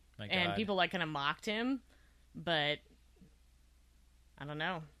 My God. And people, like, kind of mocked him, but I don't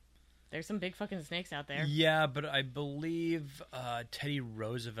know. There's some big fucking snakes out there. Yeah, but I believe Teddy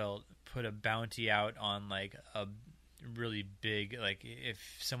Roosevelt put a bounty out on, like, a really big, like,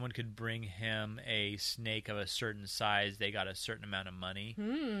 if someone could bring him a snake of a certain size, they got a certain amount of money.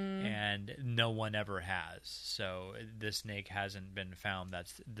 And no one ever has. So this snake hasn't been found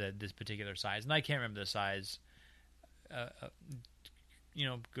that's this particular size. And I can't remember the size. You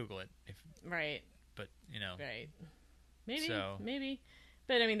know, Google it. Right. But, you know. Right. Maybe.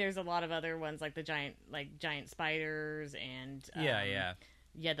 But, I mean, there's a lot of other ones, like the giant spiders, and... Yeah.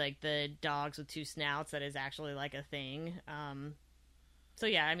 Yeah, like the dogs with 2 snouts, that is actually, like, a thing. So,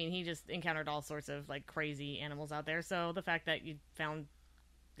 yeah, I mean, he just encountered all sorts of, like, crazy animals out there. So the fact that you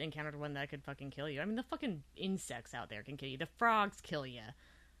encountered one that could fucking kill you. I mean, the fucking insects out there can kill you. The frogs kill you.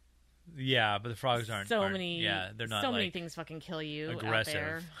 Yeah, but the frogs aren't. Yeah, they're not. So like, many things fucking kill you aggressive. out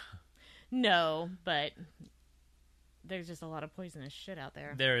there. No, but there's just a lot of poisonous shit out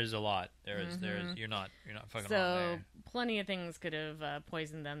there. There is a lot. There is. You're not fucking so wrong there. Plenty of things could have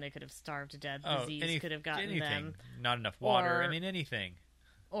poisoned them. They could have starved to death. Oh, Disease could have gotten anything. them. Not enough water. I mean, anything.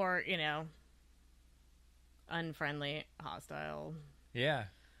 Or, you know, unfriendly, hostile. Yeah.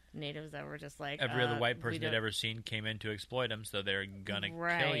 Natives that were just like... Every other white person they'd ever seen came in to exploit them, so they're gonna kill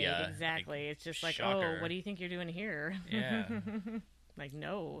you. Right, exactly. It's just like, shocker. oh, what do you think you're doing here? Yeah. Like,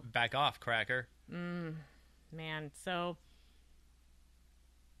 no. Back off, cracker. Man, so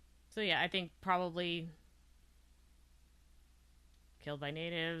yeah, I think probably killed by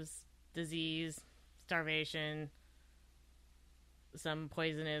natives, disease, starvation, some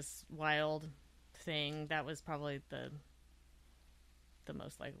poisonous wild thing. That was probably the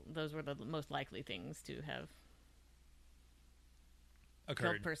those were the most likely things to have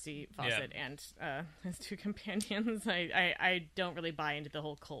Occurred. killed Percy Fawcett and his two companions. I don't really buy into the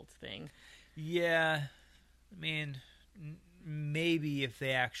whole cult thing. Yeah, I mean, maybe if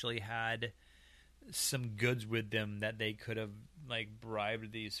they actually had some goods with them that they could have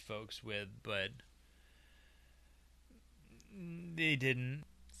bribed these folks with, but they didn't.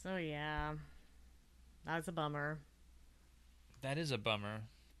 So yeah, that's a bummer. That is a bummer.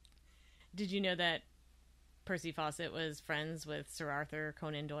 Did you know that Percy Fawcett was friends with Sir Arthur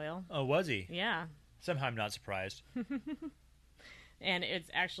Conan Doyle? Oh, was he? Yeah. Somehow I'm not surprised. And it's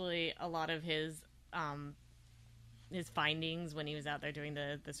actually a lot of his findings when he was out there doing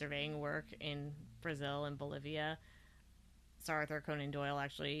the surveying work in Brazil and Bolivia. Sir Arthur Conan Doyle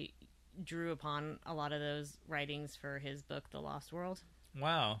actually drew upon a lot of those writings for his book, The Lost World.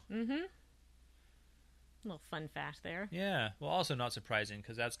 Wow. Mm-hmm. A little fun fact there. Yeah. Well, also not surprising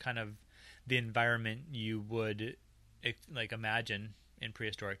because that's kind of the environment you would imagine in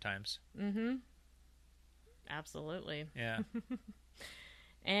prehistoric times. Mm-hmm. Absolutely. Yeah.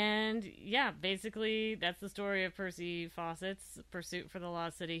 And yeah, basically that's the story of Percy Fawcett's pursuit for the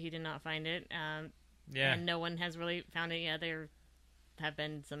Lost City. He did not find it. Yeah. And no one has really found it yet. There have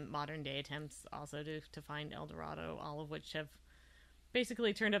been some modern day attempts also to find El Dorado, all of which have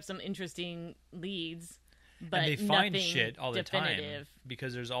basically turned up some interesting leads. But and they find nothing shit all the definitive. time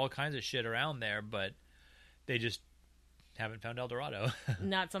because there's all kinds of shit around there, but they just haven't found El Dorado.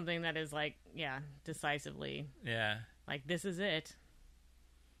 Not something that is decisively this is it.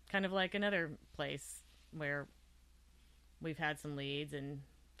 Kind of like another place where we've had some leads and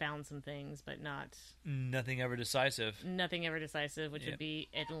found some things, but nothing ever decisive. Nothing ever decisive, which would be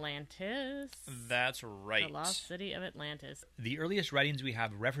Atlantis. That's right. The lost city of Atlantis. The earliest writings we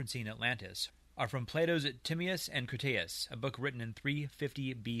have referencing Atlantis are from Plato's Timaeus and Critias, a book written in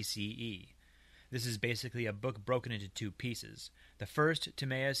 350 BCE. This is basically a book broken into two pieces. The first,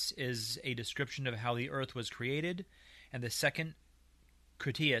 Timaeus, is a description of how the earth was created, and the second,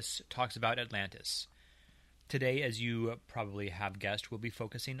 Critias, talks about Atlantis. Today, as you probably have guessed, we'll be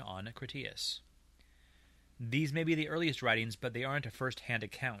focusing on Critias. These may be the earliest writings, but they aren't a first-hand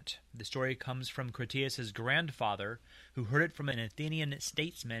account. The story comes from Critias' grandfather, who heard it from an Athenian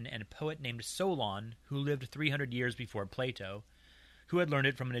statesman and poet named Solon, who lived 300 years before Plato, who had learned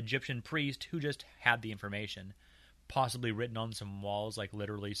it from an Egyptian priest who just had the information, possibly written on some walls,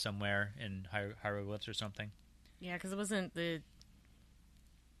 literally somewhere in hieroglyphs or something. Yeah, because it wasn't the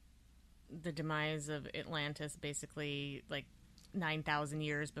demise of Atlantis basically 9,000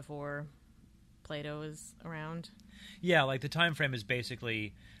 years before Plato was around. Yeah, the time frame is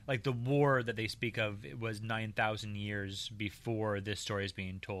basically the war that they speak of. It was 9,000 years before this story is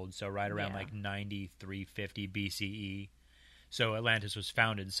being told, so right around 9350 BCE. So Atlantis was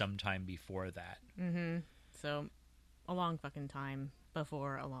founded sometime before that. Mm-hmm. So a long fucking time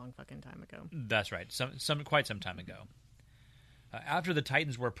before a long fucking time ago. That's right. Quite some time ago. After the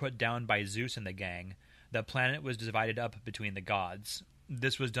Titans were put down by Zeus and the gang, the planet was divided up between the gods.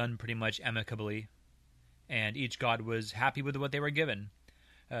 This was done pretty much amicably, and each god was happy with what they were given.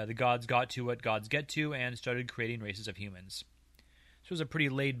 The gods got to what gods get to and started creating races of humans. This was a pretty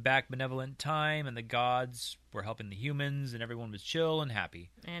laid-back, benevolent time, and the gods were helping the humans, and everyone was chill and happy.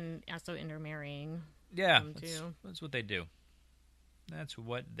 And also intermarrying. Yeah, that's what they do. That's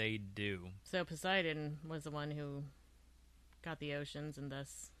what they do. So Poseidon was the one who got the oceans and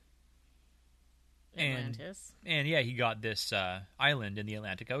thus Atlantis. And yeah, he got this island in the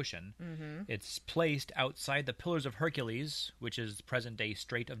Atlantic Ocean. Mm-hmm. It's placed outside the Pillars of Hercules, which is the present-day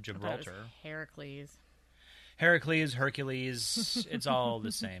Strait of Gibraltar. Heracles. Hercules, it's all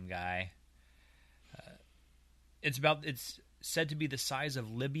the same guy. It's said to be the size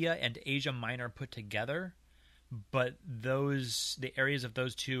of Libya and Asia Minor put together, but the areas of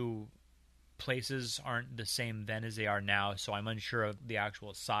those two places aren't the same then as they are now, so I'm unsure of the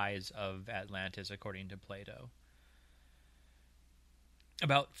actual size of Atlantis according to Plato.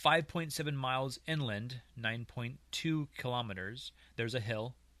 About 5.7 miles inland, 9.2 kilometers, there's a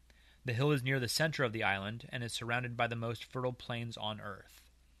hill. The hill is near the center of the island and is surrounded by the most fertile plains on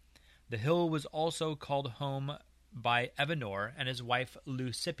Earth. The hill was also called home by Evenor and his wife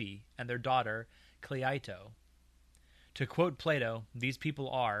Leucippe and their daughter Cleito. To quote Plato, these people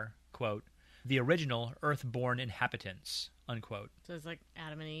are, quote, the original earth-born inhabitants, unquote. So it's like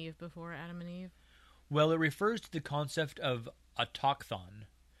Adam and Eve before Adam and Eve? Well, it refers to the concept of autochthon.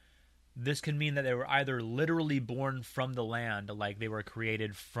 This can mean that they were either literally born from the land, like they were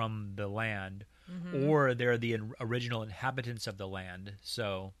created from the land, or they're the original inhabitants of the land.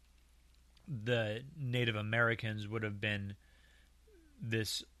 So the Native Americans would have been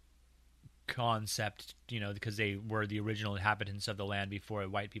this concept, because they were the original inhabitants of the land before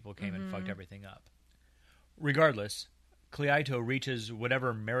white people came and fucked everything up. Regardless, Cleito reaches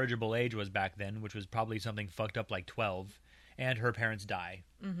whatever marriageable age was back then, which was probably something fucked up like 12, and her parents die.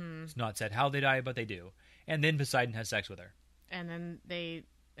 It's not said how they die, but they do. And then Poseidon has sex with her. And then they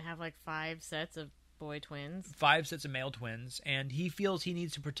have like 5 sets of boy twins. 5 sets of male twins, and he feels he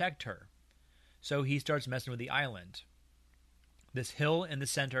needs to protect her. So he starts messing with the island. This hill in the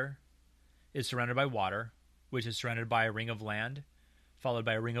center is surrounded by water, which is surrounded by a ring of land, followed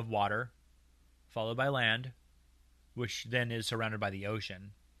by a ring of water, followed by land, which then is surrounded by the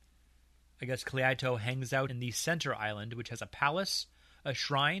ocean. I guess Cleito hangs out in the center island, which has a palace, a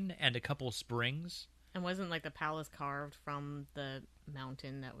shrine, and a couple springs. And wasn't like the palace carved from the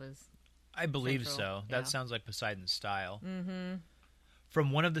mountain that was... I believe central? so. That sounds like Poseidon's style. Mm-hmm.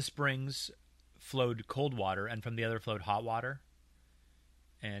 From one of the springs flowed cold water, and from the other flowed hot water.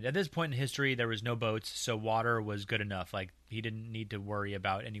 And at this point in history, there was no boats, so water was good enough. Like, he didn't need to worry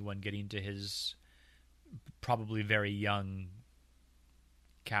about anyone getting to his probably very young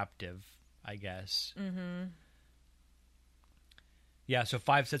captive, I guess. Mm-hmm. Yeah, so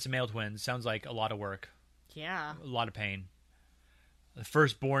 5 sets of male twins. Sounds like a lot of work. Yeah. A lot of pain. The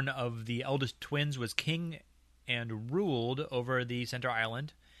firstborn of the eldest twins was king and ruled over the center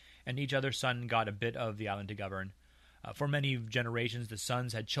island, and each other son got a bit of the island to govern. For many generations, the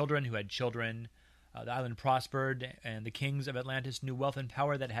sons had children who had children. The island prospered, and the kings of Atlantis knew wealth and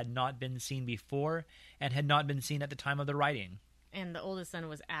power that had not been seen before and had not been seen at the time of the writing. And the oldest son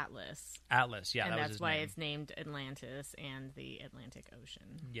was Atlas. Atlas, yeah, and that was that's his why name. it's named Atlantis and the Atlantic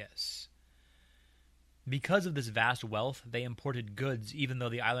Ocean. Yes. Because of this vast wealth, they imported goods, even though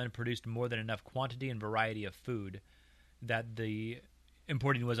the island produced more than enough quantity and variety of food that the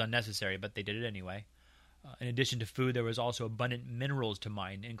importing was unnecessary, but they did it anyway. In addition to food, there was also abundant minerals to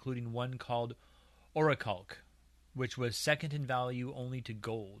mine, including one called orichalc, which was second in value only to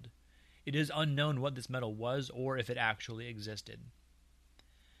gold. It is unknown what this metal was or if it actually existed.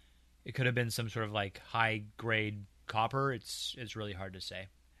 It could have been some sort of like high-grade copper. It's really hard to say.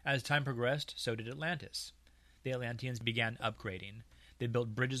 As time progressed, so did Atlantis. The Atlanteans began upgrading. They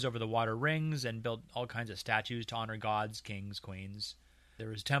built bridges over the water rings and built all kinds of statues to honor gods, kings, queens. There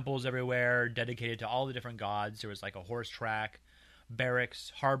was temples everywhere dedicated to all the different gods. There was like a horse track,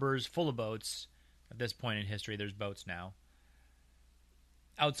 barracks, harbors full of boats. At this point in history, there's boats now.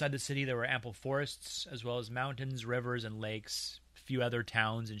 Outside the city, there were ample forests, as well as mountains, rivers, and lakes, a few other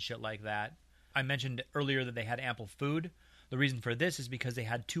towns and shit like that. I mentioned earlier that they had ample food. The reason for this is because they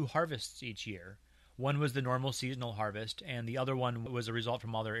had 2 harvests each year. One was the normal seasonal harvest, and the other one was a result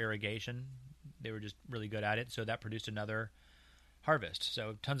from all their irrigation. They were just really good at it, so that produced another harvest.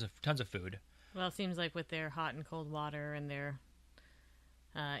 So tons of food. Well, it seems like with their hot and cold water and their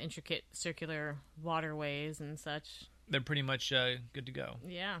intricate circular waterways and such, they're pretty much good to go.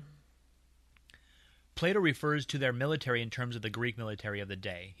 Yeah. Plato refers to their military in terms of the Greek military of the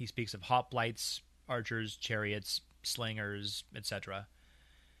day. He speaks of hoplites, archers, chariots, slingers, etc.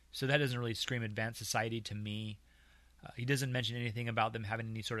 So that doesn't really scream advanced society to me. He doesn't mention anything about them having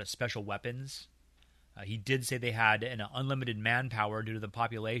any sort of special weapons. He did say they had an unlimited manpower due to the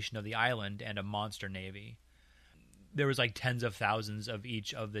population of the island and a monster navy. There was like tens of thousands of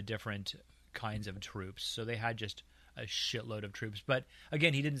each of the different kinds of troops, so they had just a shitload of troops. But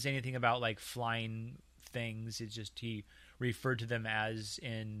again, he didn't say anything about like flying things. It's just he referred to them as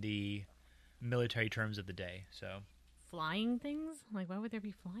in the military terms of the day. So flying things? Like, why would there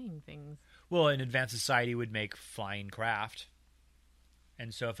be flying things? Well, an advanced society would make flying craft.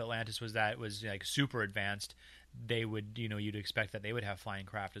 And so if Atlantis was like super advanced, they would, you'd expect that they would have flying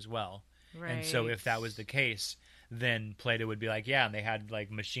craft as well. Right. And so if that was the case, then Plato would be like, yeah, and they had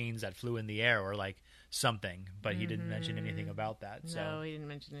like machines that flew in the air or like something, but he didn't mention anything about that. No, he didn't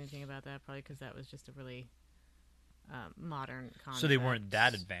mention anything about that, probably because that was just a really modern concept. So they weren't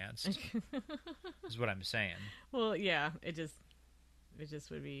that advanced, is what I'm saying. Well, yeah, it just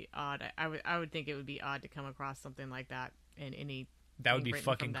would be odd. I would think it would be odd to come across something like that in any. That would be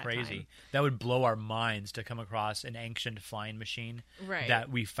fucking crazy. Time. That would blow our minds to come across an ancient flying machine right.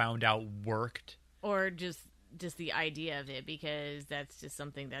 that we found out worked. Or just the idea of it, because that's just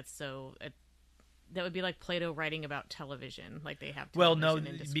something that's so... that would be like Plato writing about television, like they have television. Well, no,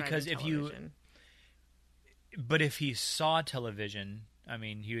 and because if television. But if he saw television, I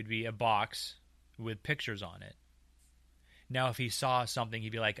mean, he would be a box with pictures on it. Now, if he saw something,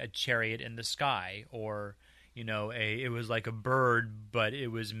 he'd be like a chariot in the sky, or... it was like a bird, but it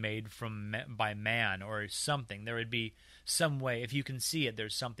was made by man or something. There would be some way, if you can see it,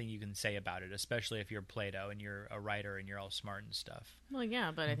 there's something you can say about it, especially if you're Plato and you're a writer and you're all smart and stuff. Well,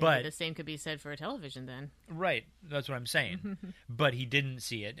 yeah, but I think that the same could be said for a television then. Right, that's what I'm saying. But he didn't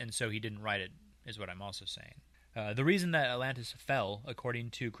see it, and so he didn't write it, is what I'm also saying. The reason that Atlantis fell,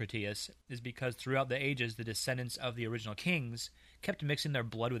 according to Critias, is because throughout the ages, the descendants of the original kings kept mixing their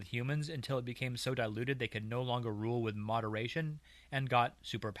blood with humans until it became so diluted they could no longer rule with moderation and got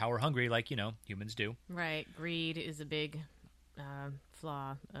super power hungry like, humans do. Right. Greed is a big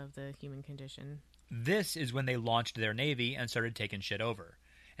flaw of the human condition. This is when they launched their navy and started taking shit over.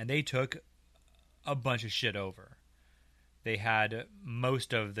 And they took a bunch of shit over. They had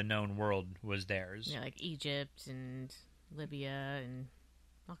most of the known world was theirs. Yeah, like Egypt and Libya and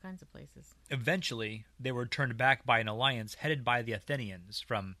all kinds of places. Eventually, they were turned back by an alliance headed by the Athenians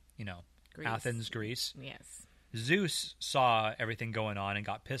from, Greece. Athens, Greece. Yes. Zeus saw everything going on and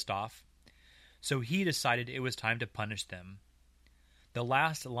got pissed off, so he decided it was time to punish them. The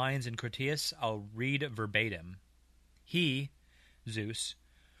last lines in Critias I'll read verbatim. He, Zeus,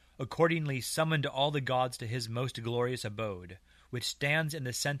 accordingly summoned all the gods to his most glorious abode, which stands in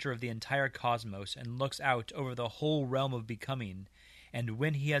the center of the entire cosmos and looks out over the whole realm of becoming, and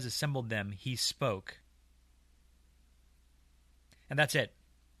when he has assembled them, he spoke. And that's it.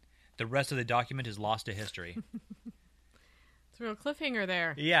 The rest of the document is lost to history. It's a real cliffhanger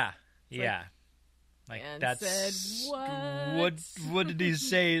there. Yeah, yeah. Like and that's said, what did he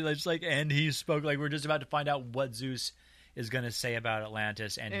say? It's like, and he spoke. Like we're just about to find out what Zeus is going to say about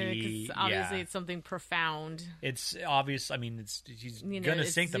Atlantis, and obviously it's something profound. It's obvious. I mean, he's going to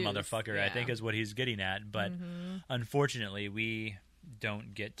sink the motherfucker. Yeah. I think is what he's getting at. But unfortunately, we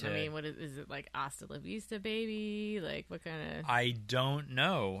don't get to. I mean, what is it like? Hasta la vista, baby. Like what kind of? I don't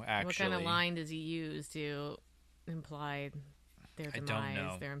know. Actually, what kind of line does he use to imply their demise? I don't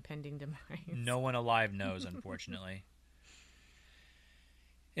know. Their impending demise. No one alive knows, unfortunately.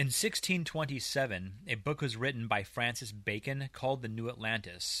 In 1627, a book was written by Francis Bacon called The New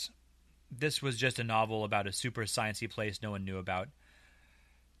Atlantis. This was just a novel about a super sciencey place no one knew about.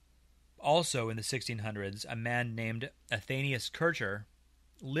 Also in the 1600s, a man named Athenius Kircher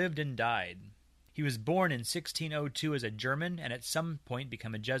lived and died. He was born in 1602 as a German and at some point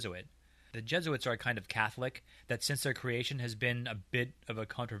became a Jesuit. The Jesuits are a kind of Catholic that since their creation has been a bit of a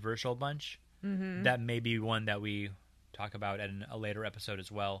controversial bunch. Mm-hmm. That may be one that we talk about in a later episode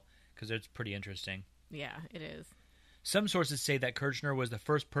as well, because it's pretty interesting. Yeah, it is. Some sources say that Kirchner was the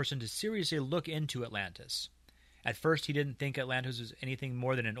first person to seriously look into Atlantis. At first, he didn't think Atlantis was anything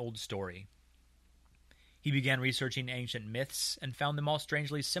more than an old story. He began researching ancient myths and found them all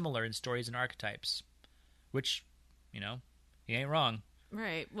strangely similar in stories and archetypes. Which, he ain't wrong.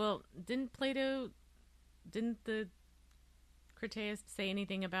 Right. Well, didn't the Critias say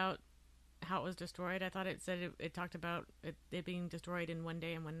anything about how it was destroyed? I thought it said it talked about it being destroyed in one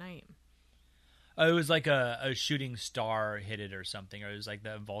day and one night. It was like a shooting star hit it or something, or it was like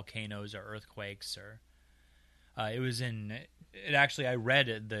the volcanoes or earthquakes, or it was in. It actually, I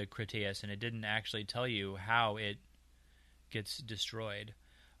read the Critias, and it didn't actually tell you how it gets destroyed.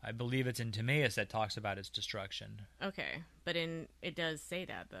 I believe it's in Timaeus that talks about its destruction. Okay, but it does say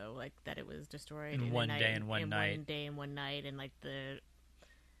that though, like that it was destroyed in one day and one night. One day and one night, and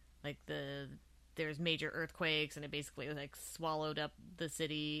there's major earthquakes, and it basically like swallowed up the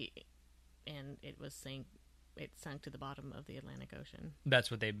city, and it sunk to the bottom of the Atlantic Ocean. That's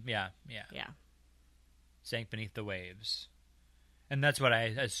what they, yeah. Sank beneath the waves. And that's what I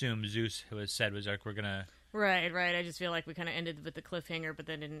assume Zeus said was like, we're gonna... Right. I just feel like we kind of ended with the cliffhanger, but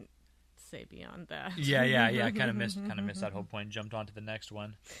then didn't say beyond that. Yeah. Kind of missed that whole point. Jumped on to the next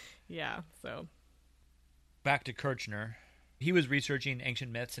one. Yeah, so... Back to Kirchner. He was researching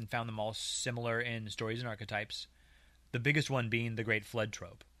ancient myths and found them all similar in stories and archetypes. The biggest one being the Great Flood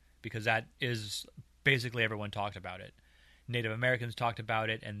trope, because that is basically everyone talked about it. Native Americans talked about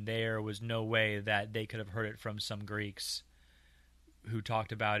it, and there was no way that they could have heard it from some Greeks who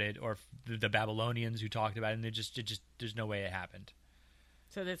talked about it, or the Babylonians who talked about it, and it just there's no way it happened.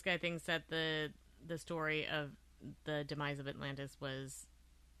 So this guy thinks that the story of the demise of Atlantis was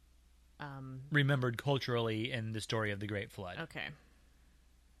remembered culturally in the story of the Great Flood. Okay.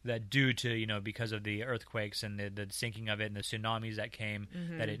 That due to, because of the earthquakes and the sinking of it and the tsunamis that came,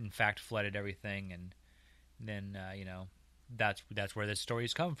 that it in fact flooded everything, and then, that's where this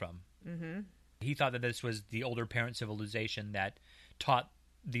story's come from. Mm-hmm. He thought that this was the older parent civilization that taught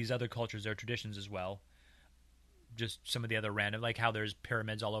these other cultures their traditions as well. Just some of the other random, like how there's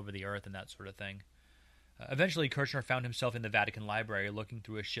pyramids all over the earth and that sort of thing. Eventually, Kirchner found himself in the Vatican Library looking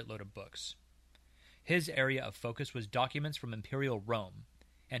through a shitload of books. His area of focus was documents from Imperial Rome,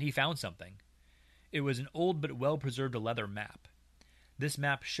 and he found something. It was an old but well-preserved leather map. This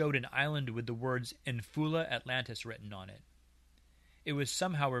map showed an island with the words Infula Atlantis written on it. It was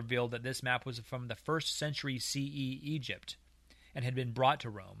somehow revealed that this map was from the 1st century CE Egypt and had been brought to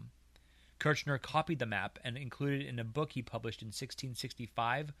Rome. Kirchner copied the map and included it in a book he published in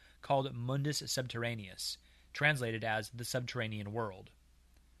 1665 called Mundus Subterraneus, translated as The Subterranean World.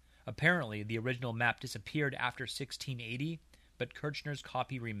 Apparently, the original map disappeared after 1680, but Kirchner's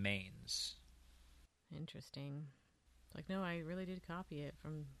copy remains. Interesting. Like, no, I really did copy it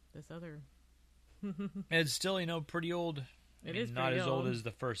from this other. It's still, pretty old. It is not pretty as old old. as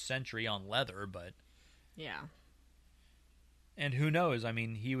the 1st century on leather, but... Yeah. And who knows? I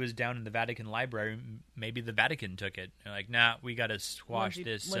mean, he was down in the Vatican Library. Maybe the Vatican took it. They're like, nah, we got to squash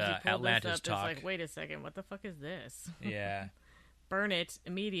this Atlantis talk. It's like, wait a second, what the fuck is this? Yeah. Burn it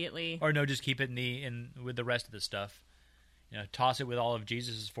immediately. Or no, just keep it in with the rest of the stuff. Toss it with all of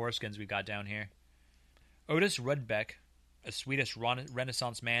Jesus' foreskins we got down here. Otis Rudbeck, a Swedish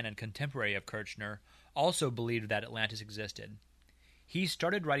Renaissance man and contemporary of Kirchner, also believed that Atlantis existed. He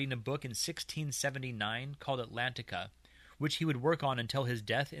started writing a book in 1679 called Atlantica, which he would work on until his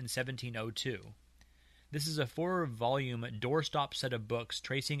death in 1702. This is a 4-volume doorstop set of books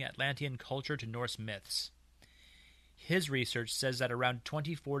tracing Atlantean culture to Norse myths. His research says that around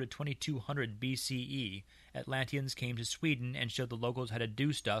 24 to 2200 BCE, Atlanteans came to Sweden and showed the locals how to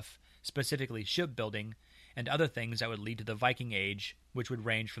do stuff, specifically shipbuilding, and other things that would lead to the Viking Age, which would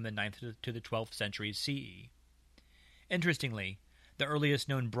range from the 9th to the 12th centuries CE. Interestingly, the earliest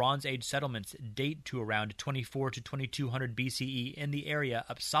known Bronze Age settlements date to around 24 to 2200 BCE in the area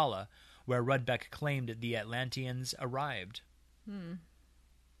Uppsala, where Rudbeck claimed the Atlanteans arrived. In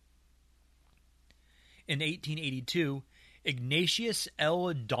 1882, Ignatius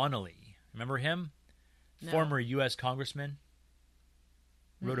L. Donnelly, remember him? No. Former U.S. congressman.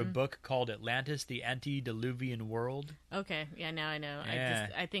 Wrote a book called Atlantis, the Antediluvian World. Okay, yeah, now I know. Yeah.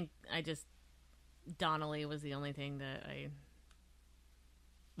 I think Donnelly was the only thing that I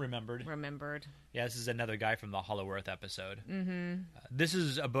remembered. Yeah, this is another guy from the Hollow Earth episode. This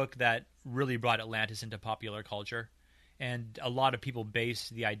is a book that really brought Atlantis into popular culture, and a lot of people base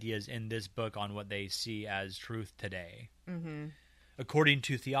the ideas in this book on what they see as truth today. According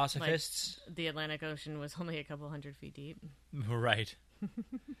to Theosophists... Like, the Atlantic Ocean was only a couple 100 feet deep. Right.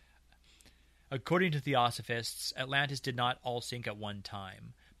 According to Theosophists, Atlantis did not all sink at one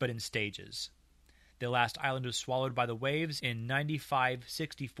time, but in stages. The last island was swallowed by the waves in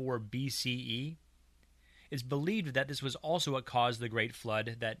 9564 BCE. It's believed that this was also what caused the Great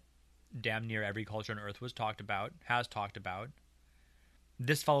Flood that damn near every culture on Earth has talked about.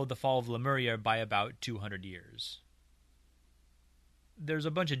 This followed the fall of Lemuria by about 200 years. There's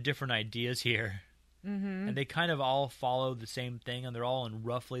a bunch of different ideas here. And they kind of all follow the same thing, and they're all in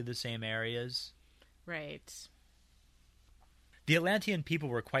roughly the same areas. Right. The Atlantean people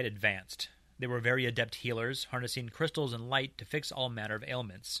were quite advanced. They were very adept healers, harnessing crystals and light to fix all manner of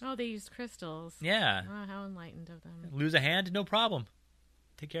ailments. Oh, they used crystals. Yeah. Oh, how enlightened of them. Lose a hand? No problem.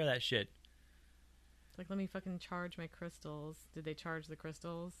 Take care of that shit. It's like, let me fucking charge my crystals. Did they charge the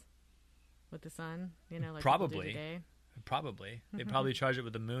crystals with the sun? Like Probably. people do today? Probably. They probably charge it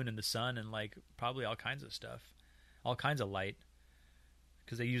with the moon and the sun and, probably all kinds of stuff. All kinds of light.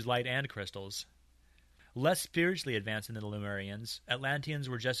 Because they use light and crystals. Less spiritually advanced than the Lemurians, Atlanteans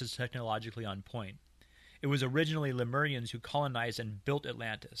were just as technologically on point. It was originally Lemurians who colonized and built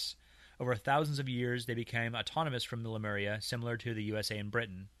Atlantis. Over thousands of years, they became autonomous from the Lemuria, similar to the USA and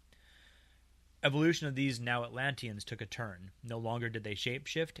Britain. Evolution of these now Atlanteans took a turn. No longer did they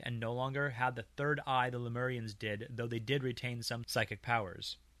shapeshift, and no longer had the third eye the Lemurians did, though they did retain some psychic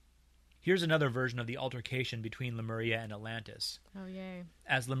powers. Here's another version of the altercation between Lemuria and Atlantis. Oh, yay.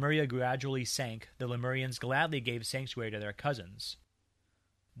 As Lemuria gradually sank, the Lemurians gladly gave sanctuary to their cousins.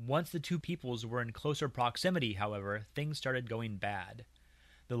 Once the two peoples were in closer proximity, however, things started going bad.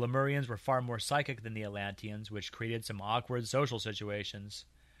 The Lemurians were far more psychic than the Atlanteans, which created some awkward social situations.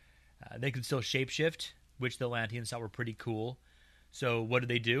 They could still shapeshift, which the Atlanteans thought were pretty cool. So what did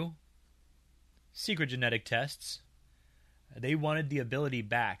they do? Secret genetic tests. They wanted the ability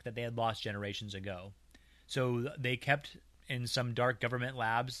back that they had lost generations ago. So they kept in some dark government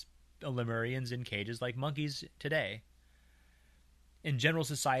labs Lemurians in cages like monkeys today. In general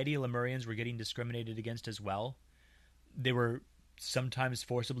society, Lemurians were getting discriminated against as well. They were sometimes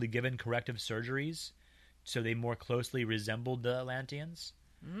forcibly given corrective surgeries, so they more closely resembled the Atlanteans.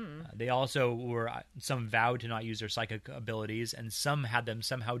 They also were, some vowed to not use their psychic abilities, and some had them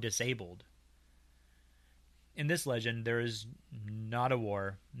somehow disabled. In this legend, there is not a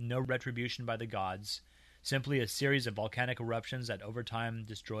war, no retribution by the gods, simply a series of volcanic eruptions that over time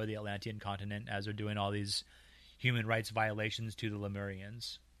destroy the Atlantean continent as they're doing all these human rights violations to the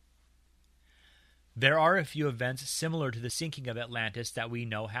Lemurians. There are a few events similar to the sinking of Atlantis that we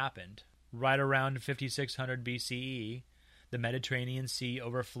know happened. Right around 5600 BCE, the Mediterranean Sea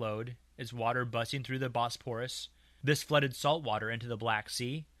overflowed, its water busting through the Bosporus. This flooded salt water into the Black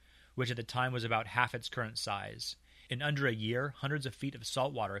Sea, which at the time was about half its current size. In under a year, hundreds of feet of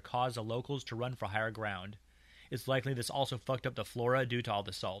salt water caused the locals to run for higher ground. It's likely this also fucked up the flora due to all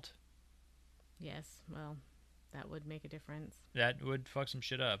the salt. Yes, well, that would make a difference. That would fuck some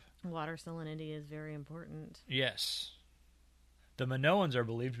shit up. Water salinity is very important. Yes. The Minoans are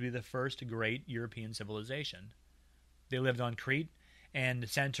believed to be the first great European civilization. They lived on Crete and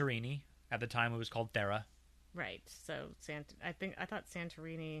Santorini. At the time, it was called Thera. Right. So I thought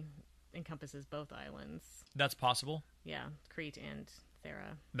Santorini encompasses both islands. That's possible. Yeah, Crete and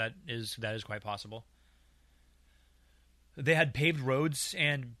Thera. That is quite possible. They had paved roads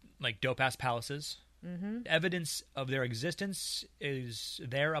and like dope-ass palaces. Mm-hmm. Evidence of their existence is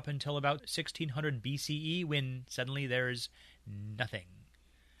there up until about 1600 BCE, when suddenly there's nothing.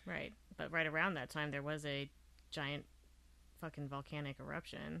 Right. But right around that time, there was a giant fucking volcanic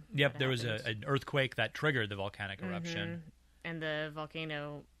eruption. Yep, there was an earthquake that triggered the volcanic eruption. Mm-hmm. And the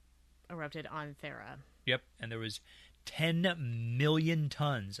volcano erupted on Thera. Yep, and there was 10 million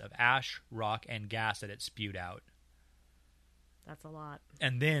tons of ash, rock, and gas that it spewed out. That's a lot.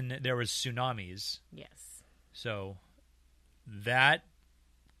 And then there was tsunamis. Yes. So that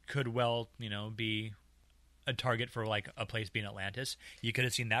could well, be a target for like a place being Atlantis. You could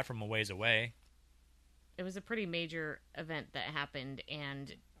have seen that from a ways away. It was a pretty major event that happened,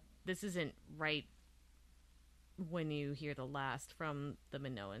 and this isn't right when you hear the last from the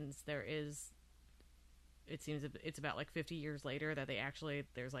Minoans. It seems it's about like 50 years later that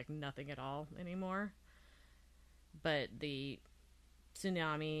there's like nothing at all anymore. But the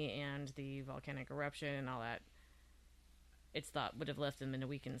tsunami and the volcanic eruption and all that, it's thought would have left them in a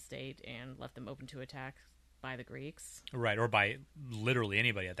weakened state and left them open to attack by the Greeks. Right, or by literally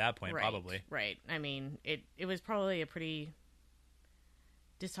anybody at that point, right, probably. Right. I mean, it was probably a pretty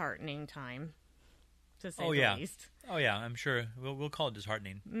disheartening time, to say the least. Oh, yeah, I'm sure. We'll call it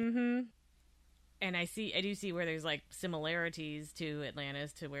disheartening. Mm-hmm. And I do see where there's like similarities to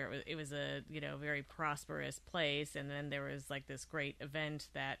Atlantis, to where it was a very prosperous place, and then there was like this great event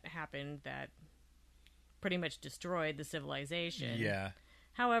that happened that pretty much destroyed the civilization. Yeah.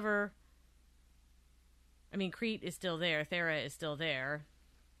 However, I mean, Crete is still there. Thera is still there.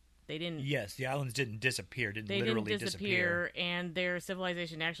 They didn't. Yes, the islands didn't disappear. They didn't disappear, and their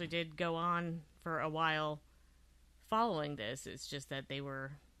civilization actually did go on for a while following this. It's just that they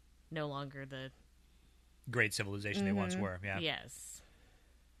were no longer the great civilization they once were. Yeah. Yes.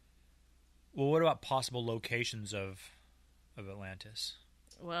 Well, what about possible locations of Atlantis?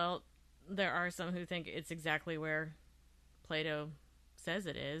 Well, there are some who think it's exactly where Plato says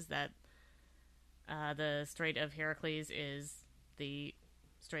it is, that the Strait of Heracles is the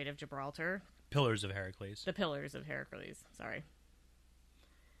Strait of Gibraltar. Pillars of Heracles. The Pillars of Heracles, sorry.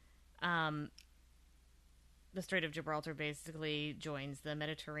 The Strait of Gibraltar basically joins the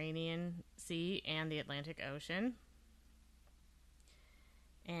Mediterranean Sea and the Atlantic Ocean.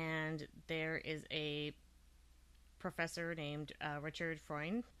 And there is a professor named Richard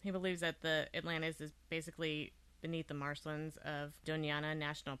Freund. He believes that the Atlantis is basically beneath the marshlands of Doñana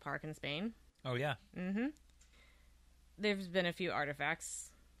National Park in Spain. Oh, yeah. Mm-hmm. There's been a few artifacts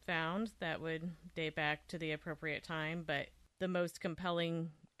found that would date back to the appropriate time, but the most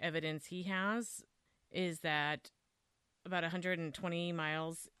compelling evidence he has is that about 120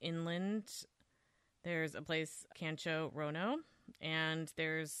 miles inland, there's a place, Cancho Rono, and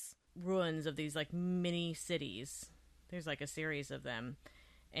there's ruins of these like mini cities. There's like a series of them.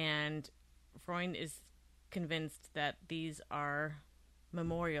 And Freund is convinced that these are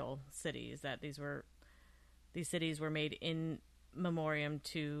memorial cities, that these cities were made in memoriam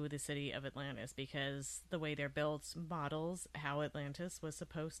to the city of Atlantis, because the way they're built models how Atlantis was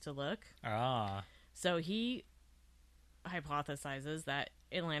supposed to look. Ah. So he hypothesizes that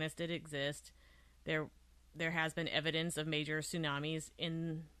Atlantis did exist. There has been evidence of major tsunamis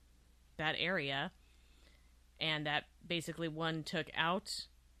in that area, and that basically one took out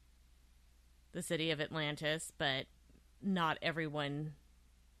the city of Atlantis, but not everyone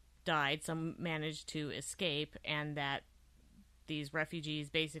died. Some managed to escape, and that these refugees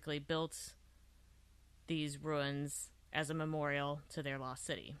basically built these ruins as a memorial to their lost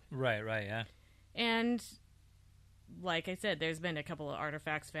city. Right, yeah. And like I said, there's been a couple of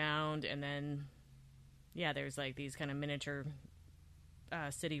artifacts found, and then Yeah, there's like these kind of miniature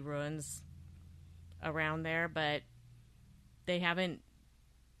city ruins around there, but they haven't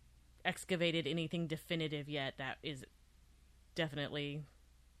excavated anything definitive yet that is definitely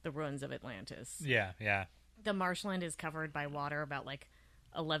the ruins of Atlantis. Yeah, yeah. The marshland is covered by water about like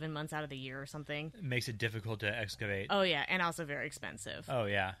 11 months out of the year or something. It makes it difficult to excavate. Oh, yeah, and also very expensive. Oh,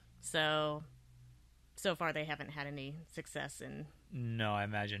 yeah. So far they haven't had any success in No, I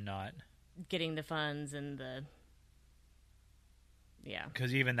imagine not. getting the funds and the... Yeah.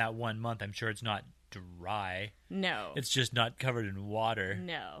 Because even that 1 month, I'm sure it's not dry. No. It's just not covered in water.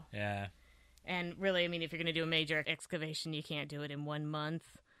 No. Yeah. And really, I mean, if you're going to do a major excavation, you can't do it in 1 month.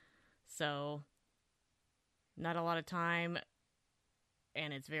 So, not a lot of time.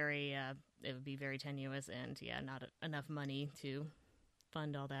 And it's very, it would be very tenuous and, yeah, not enough money to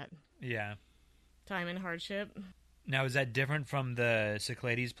fund all that Yeah. time and hardship. Now, is that different from the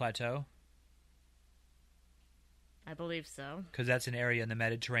Cyclades Plateau? I believe so. Because that's an area in the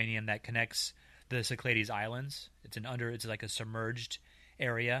Mediterranean that connects the Cyclades Islands. It's like a submerged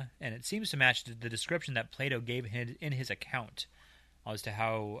area, and it seems to match the description that Plato gave in his account as to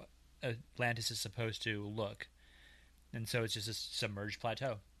how Atlantis is supposed to look. And so it's just a submerged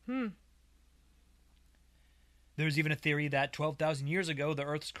plateau. There's even a theory that 12,000 years ago, the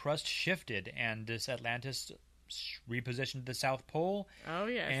Earth's crust shifted, and this Atlantis repositioned the South Pole Oh,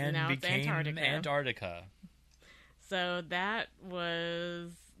 yes. and Now became it's Antarctica. Antarctica. So that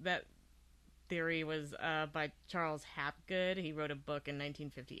theory was by Charles Hapgood. He wrote a book in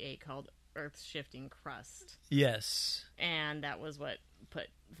 1958 called Earth's Shifting Crust. Yes. And that was what put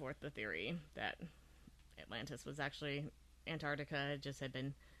forth the theory that Atlantis was actually Antarctica. It just had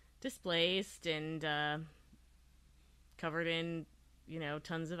been displaced and covered in,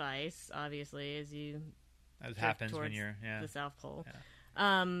 tons of ice, obviously, as you That drift happens when towards you're... Yeah. the South Pole.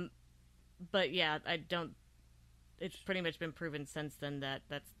 Yeah. But yeah, it's pretty much been proven since then that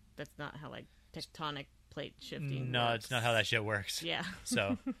that's not how like tectonic plate shifting No, works. it's not how that shit works. Yeah.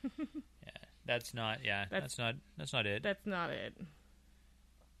 So, yeah, that's not it. That's not it.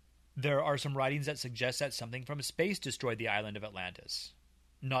 There are some writings that suggest that something from space destroyed the island of Atlantis.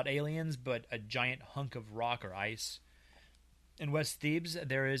 Not aliens, but a giant hunk of rock or ice. In West Thebes,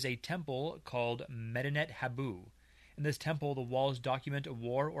 there is a temple called Medinet Habu. In this temple, the walls document a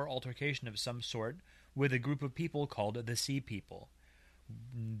war or altercation of some sort with a group of people called the Sea People.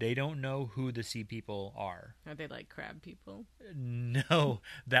 They don't know who the Sea People are. Are they like crab people? No,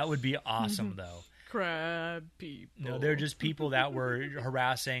 that would be awesome, though. Crab people. No, they're just people that were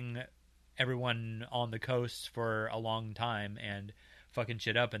harassing everyone on the coast for a long time and fucking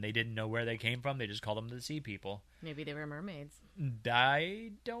shit up, and they didn't know where they came from. They just called them the Sea People. Maybe they were mermaids.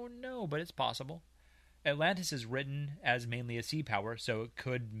 I don't know, but it's possible. Atlantis is written as mainly a sea power, so it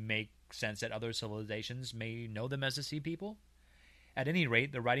could make sense that other civilizations may know them as the Sea People. At any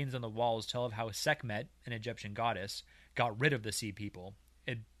rate, the writings on the walls tell of how Sekhmet, an Egyptian goddess, got rid of the Sea People.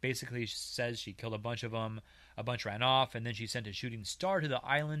 It basically says she killed a bunch of them, a bunch ran off, and then she sent a shooting star to the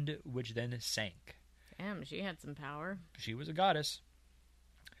island, which then sank. Damn, she had some power. She was a goddess.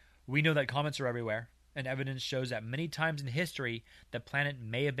 We know that comets are everywhere, and evidence shows that many times in history, the planet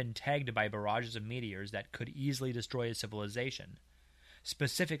may have been tagged by barrages of meteors that could easily destroy a civilization.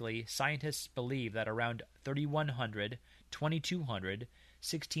 Specifically, scientists believe that around 3100, 2200,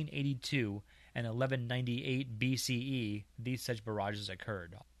 1682, and 1198 BCE, these such barrages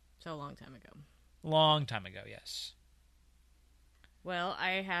occurred. So a long time ago. Long time ago, yes. Well,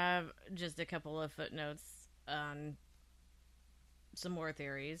 I have just a couple of footnotes on some more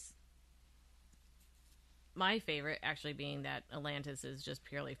theories. My favorite actually being that Atlantis is just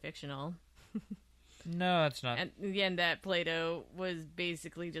purely fictional. No, it's not. And again, that Plato was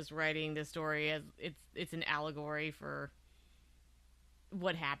basically just writing the story as it's an allegory for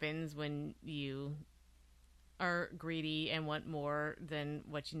what happens when you are greedy and want more than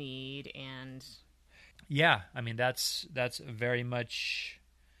what you need. And yeah, I mean that's very much.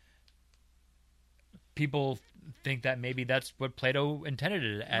 People think that maybe that's what Plato intended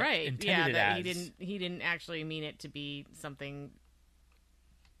it as. right, Intended yeah, it that as. he didn't actually mean it to be something.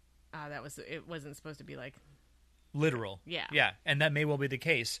 It wasn't supposed to be like Literal. Yeah. And that may well be the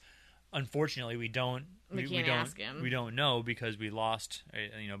case. Unfortunately, we don't ask him. We don't know because we lost,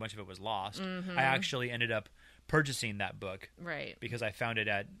 a bunch of it was lost. Mm-hmm. I actually ended up purchasing that book right. because I found it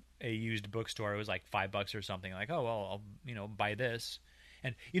at a used bookstore. It was like $5 or something. Like, oh, well, I'll, buy this.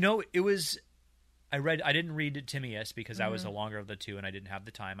 And it was I didn't read Timaeus because I was the longer of the two and I didn't have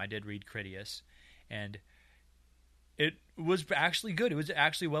the time. I did read Critias, and it was actually good. It was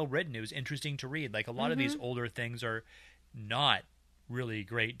actually well written. It was interesting to read. Like a lot of these older things are not really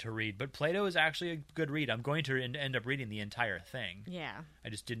great to read. But Plato is actually a good read. I'm going to end up reading the entire thing. Yeah. I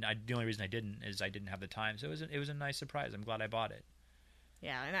just didn't. The only reason I didn't is I didn't have the time. So it was a nice surprise. I'm glad I bought it.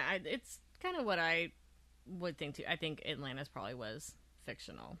 Yeah, and it's kind of what I would think too. I think Atlantis probably was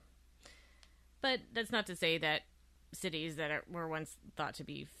fictional. But that's not to say that cities that were once thought to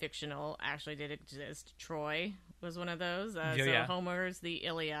be fictional actually did exist. Troy was one of those. Homer's The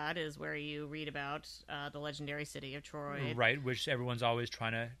Iliad is where you read about the legendary city of Troy. Right, which everyone's always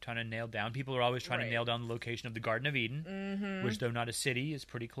trying to nail down. People are always trying to nail down the location of the Garden of Eden, which, though not a city, is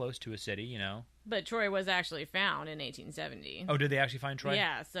pretty close to a city, you know. But Troy was actually found in 1870. Oh, did they actually find Troy?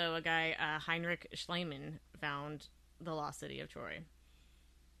 Yeah, so a guy, Heinrich Schliemann, found the lost city of Troy.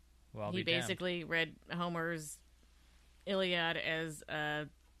 Well, he basically read Homer's Iliad as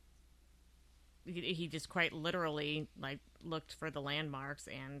he just quite literally looked for the landmarks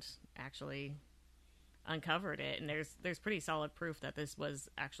and actually uncovered it, and there's pretty solid proof that this was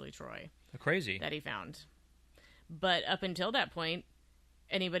actually Troy. Crazy that he found. But up until that point,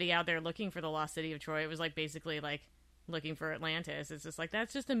 anybody out there looking for the lost city of Troy, it was basically looking for Atlantis. It's just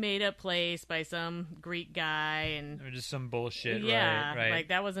that's just a made up place by some Greek guy, and or just some bullshit. Yeah, right.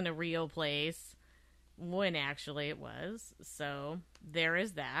 That wasn't a real place. When actually it was. So there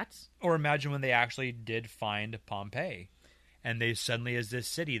is that. Or imagine when they actually did find Pompeii, and they suddenly is this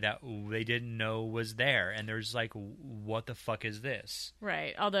city that they didn't know was there, and there's what the fuck is this?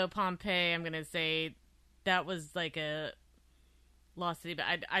 Right. Although Pompeii, I'm gonna say that was a lost city, but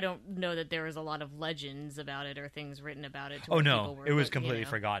I don't know that there was a lot of legends about it or things written about it. Oh no, it was completely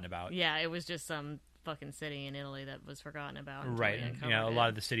forgotten about. Yeah, it was just some fucking city in Italy that was forgotten about. Right. A lot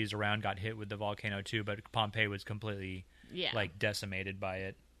of the cities around got hit with the volcano too, but Pompeii was completely decimated by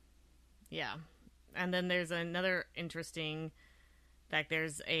it. Yeah. And then there's another interesting fact.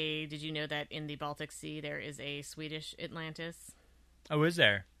 Did you know that in the Baltic Sea there is a Swedish Atlantis? Oh, is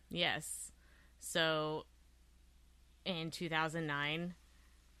there? Yes. So in 2009,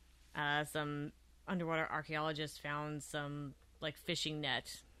 some underwater archaeologists found some fishing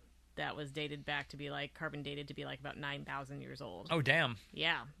net that was dated back to be carbon dated to be about 9,000 years old. Oh, damn.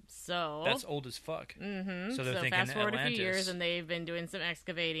 Yeah. So that's old as fuck. Mm-hmm. So they're thinking fast forward Atlantis. a few years, and they've been doing some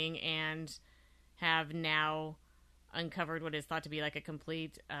excavating and have now uncovered what is thought to be a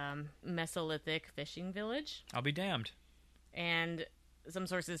complete Mesolithic fishing village. I'll be damned. And some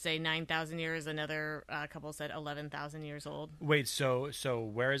sources say 9,000 years. Another couple said 11,000 years old. Wait, so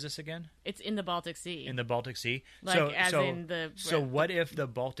where is this again? It's in the Baltic Sea. In the Baltic Sea? So what if the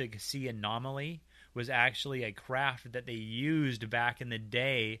Baltic Sea anomaly was actually a craft that they used back in the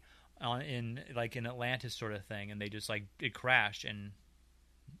day in Atlantis sort of thing, and they just it crashed and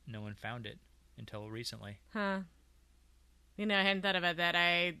no one found it until recently? Huh. I hadn't thought about that.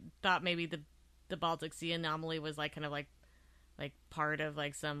 I thought maybe the Baltic Sea anomaly was kind of part of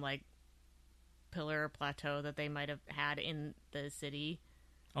some pillar or plateau that they might have had in the city.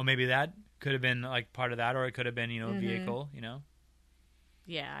 Oh, maybe that could have been part of that, or it could have been a vehicle.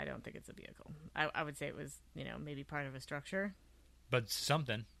 Yeah, I don't think it's a vehicle. I would say it was maybe part of a structure, but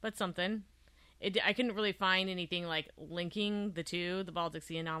something. I couldn't really find anything linking the two, the Baltic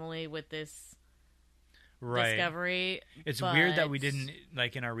Sea anomaly with this discovery. It's weird that we didn't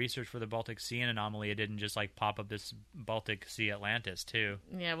in our research for the Baltic Sea anomaly, it didn't just pop up this Baltic Sea Atlantis too.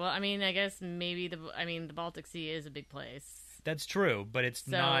 Yeah, well, I guess maybe the Baltic Sea is a big place. That's true, but it's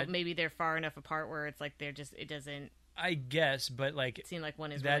not. So maybe they're far enough apart where it's it doesn't. I guess, but it seems like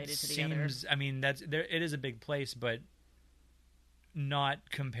one is related to the other. That's there. It is a big place, but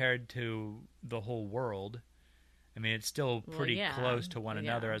not compared to the whole world. It's still pretty close to one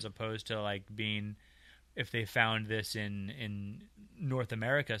another, as opposed to being. If they found this in North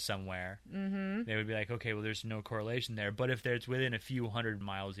America somewhere, they would be okay, well, there's no correlation there. But if it's within a few hundred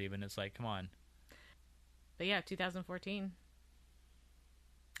miles even, it's come on. But yeah, 2014.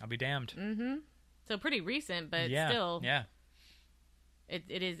 I'll be damned. Mm-hmm. So pretty recent, but still. Yeah.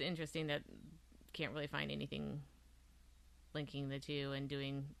 It is interesting that can't really find anything linking the two, and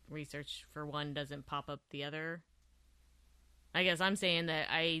doing research for one doesn't pop up the other. I guess I'm saying that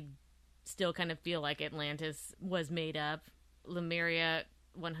I still kind of feel like Atlantis was made up. Lemuria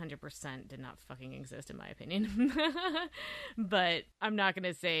 100% did not fucking exist, in my opinion. But I'm not going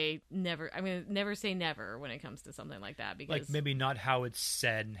to say never. I'm going to never say never when it comes to something like that, because maybe not how it's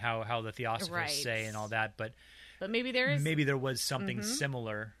said and how the Theosophists say and all that, but maybe there was something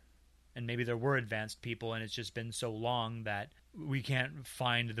similar, and maybe there were advanced people, and it's just been so long that we can't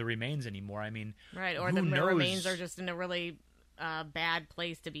find the remains anymore. Right, or the remains are just in a really bad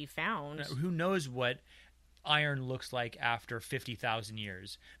place to be found. Who knows what iron looks like after 50,000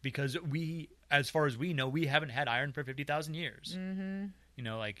 years, because we, as far as we know, we haven't had iron for 50,000 years. Mm-hmm.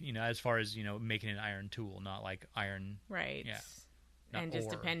 As far as, making an iron tool, not like iron. Right. Yeah. And just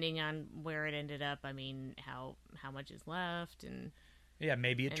ore. Depending on where it ended up, I mean, how much is left, and yeah,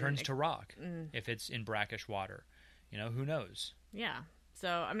 maybe it turns to rock if it's in brackish water. Who knows? Yeah. So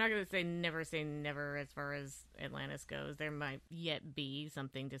I'm not going to say never as far as Atlantis goes. There might yet be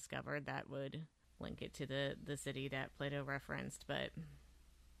something discovered that would link it to the city that Plato referenced, but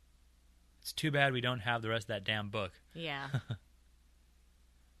it's too bad we don't have the rest of that damn book. Yeah.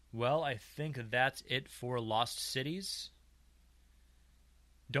 Well, I think that's it for Lost Cities.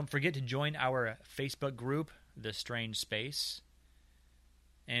 Don't forget to join our Facebook group, The Strange Space,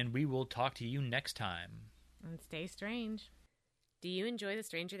 and we will talk to you next time. And stay strange. Do you enjoy the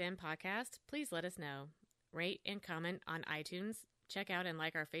Stranger Than podcast? Please let us know. Rate and comment on iTunes. Check out and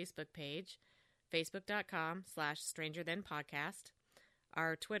like our Facebook page, facebook.com/strangerthanpodcast,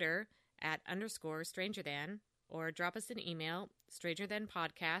 our Twitter @_strangerthan, or drop us an email,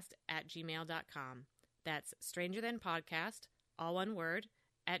 strangerthanpodcast@gmail.com. That's strangerthanpodcast, all one word,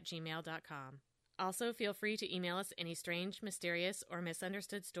 @gmail.com. Also, feel free to email us any strange, mysterious, or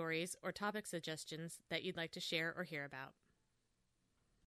misunderstood stories or topic suggestions that you'd like to share or hear about.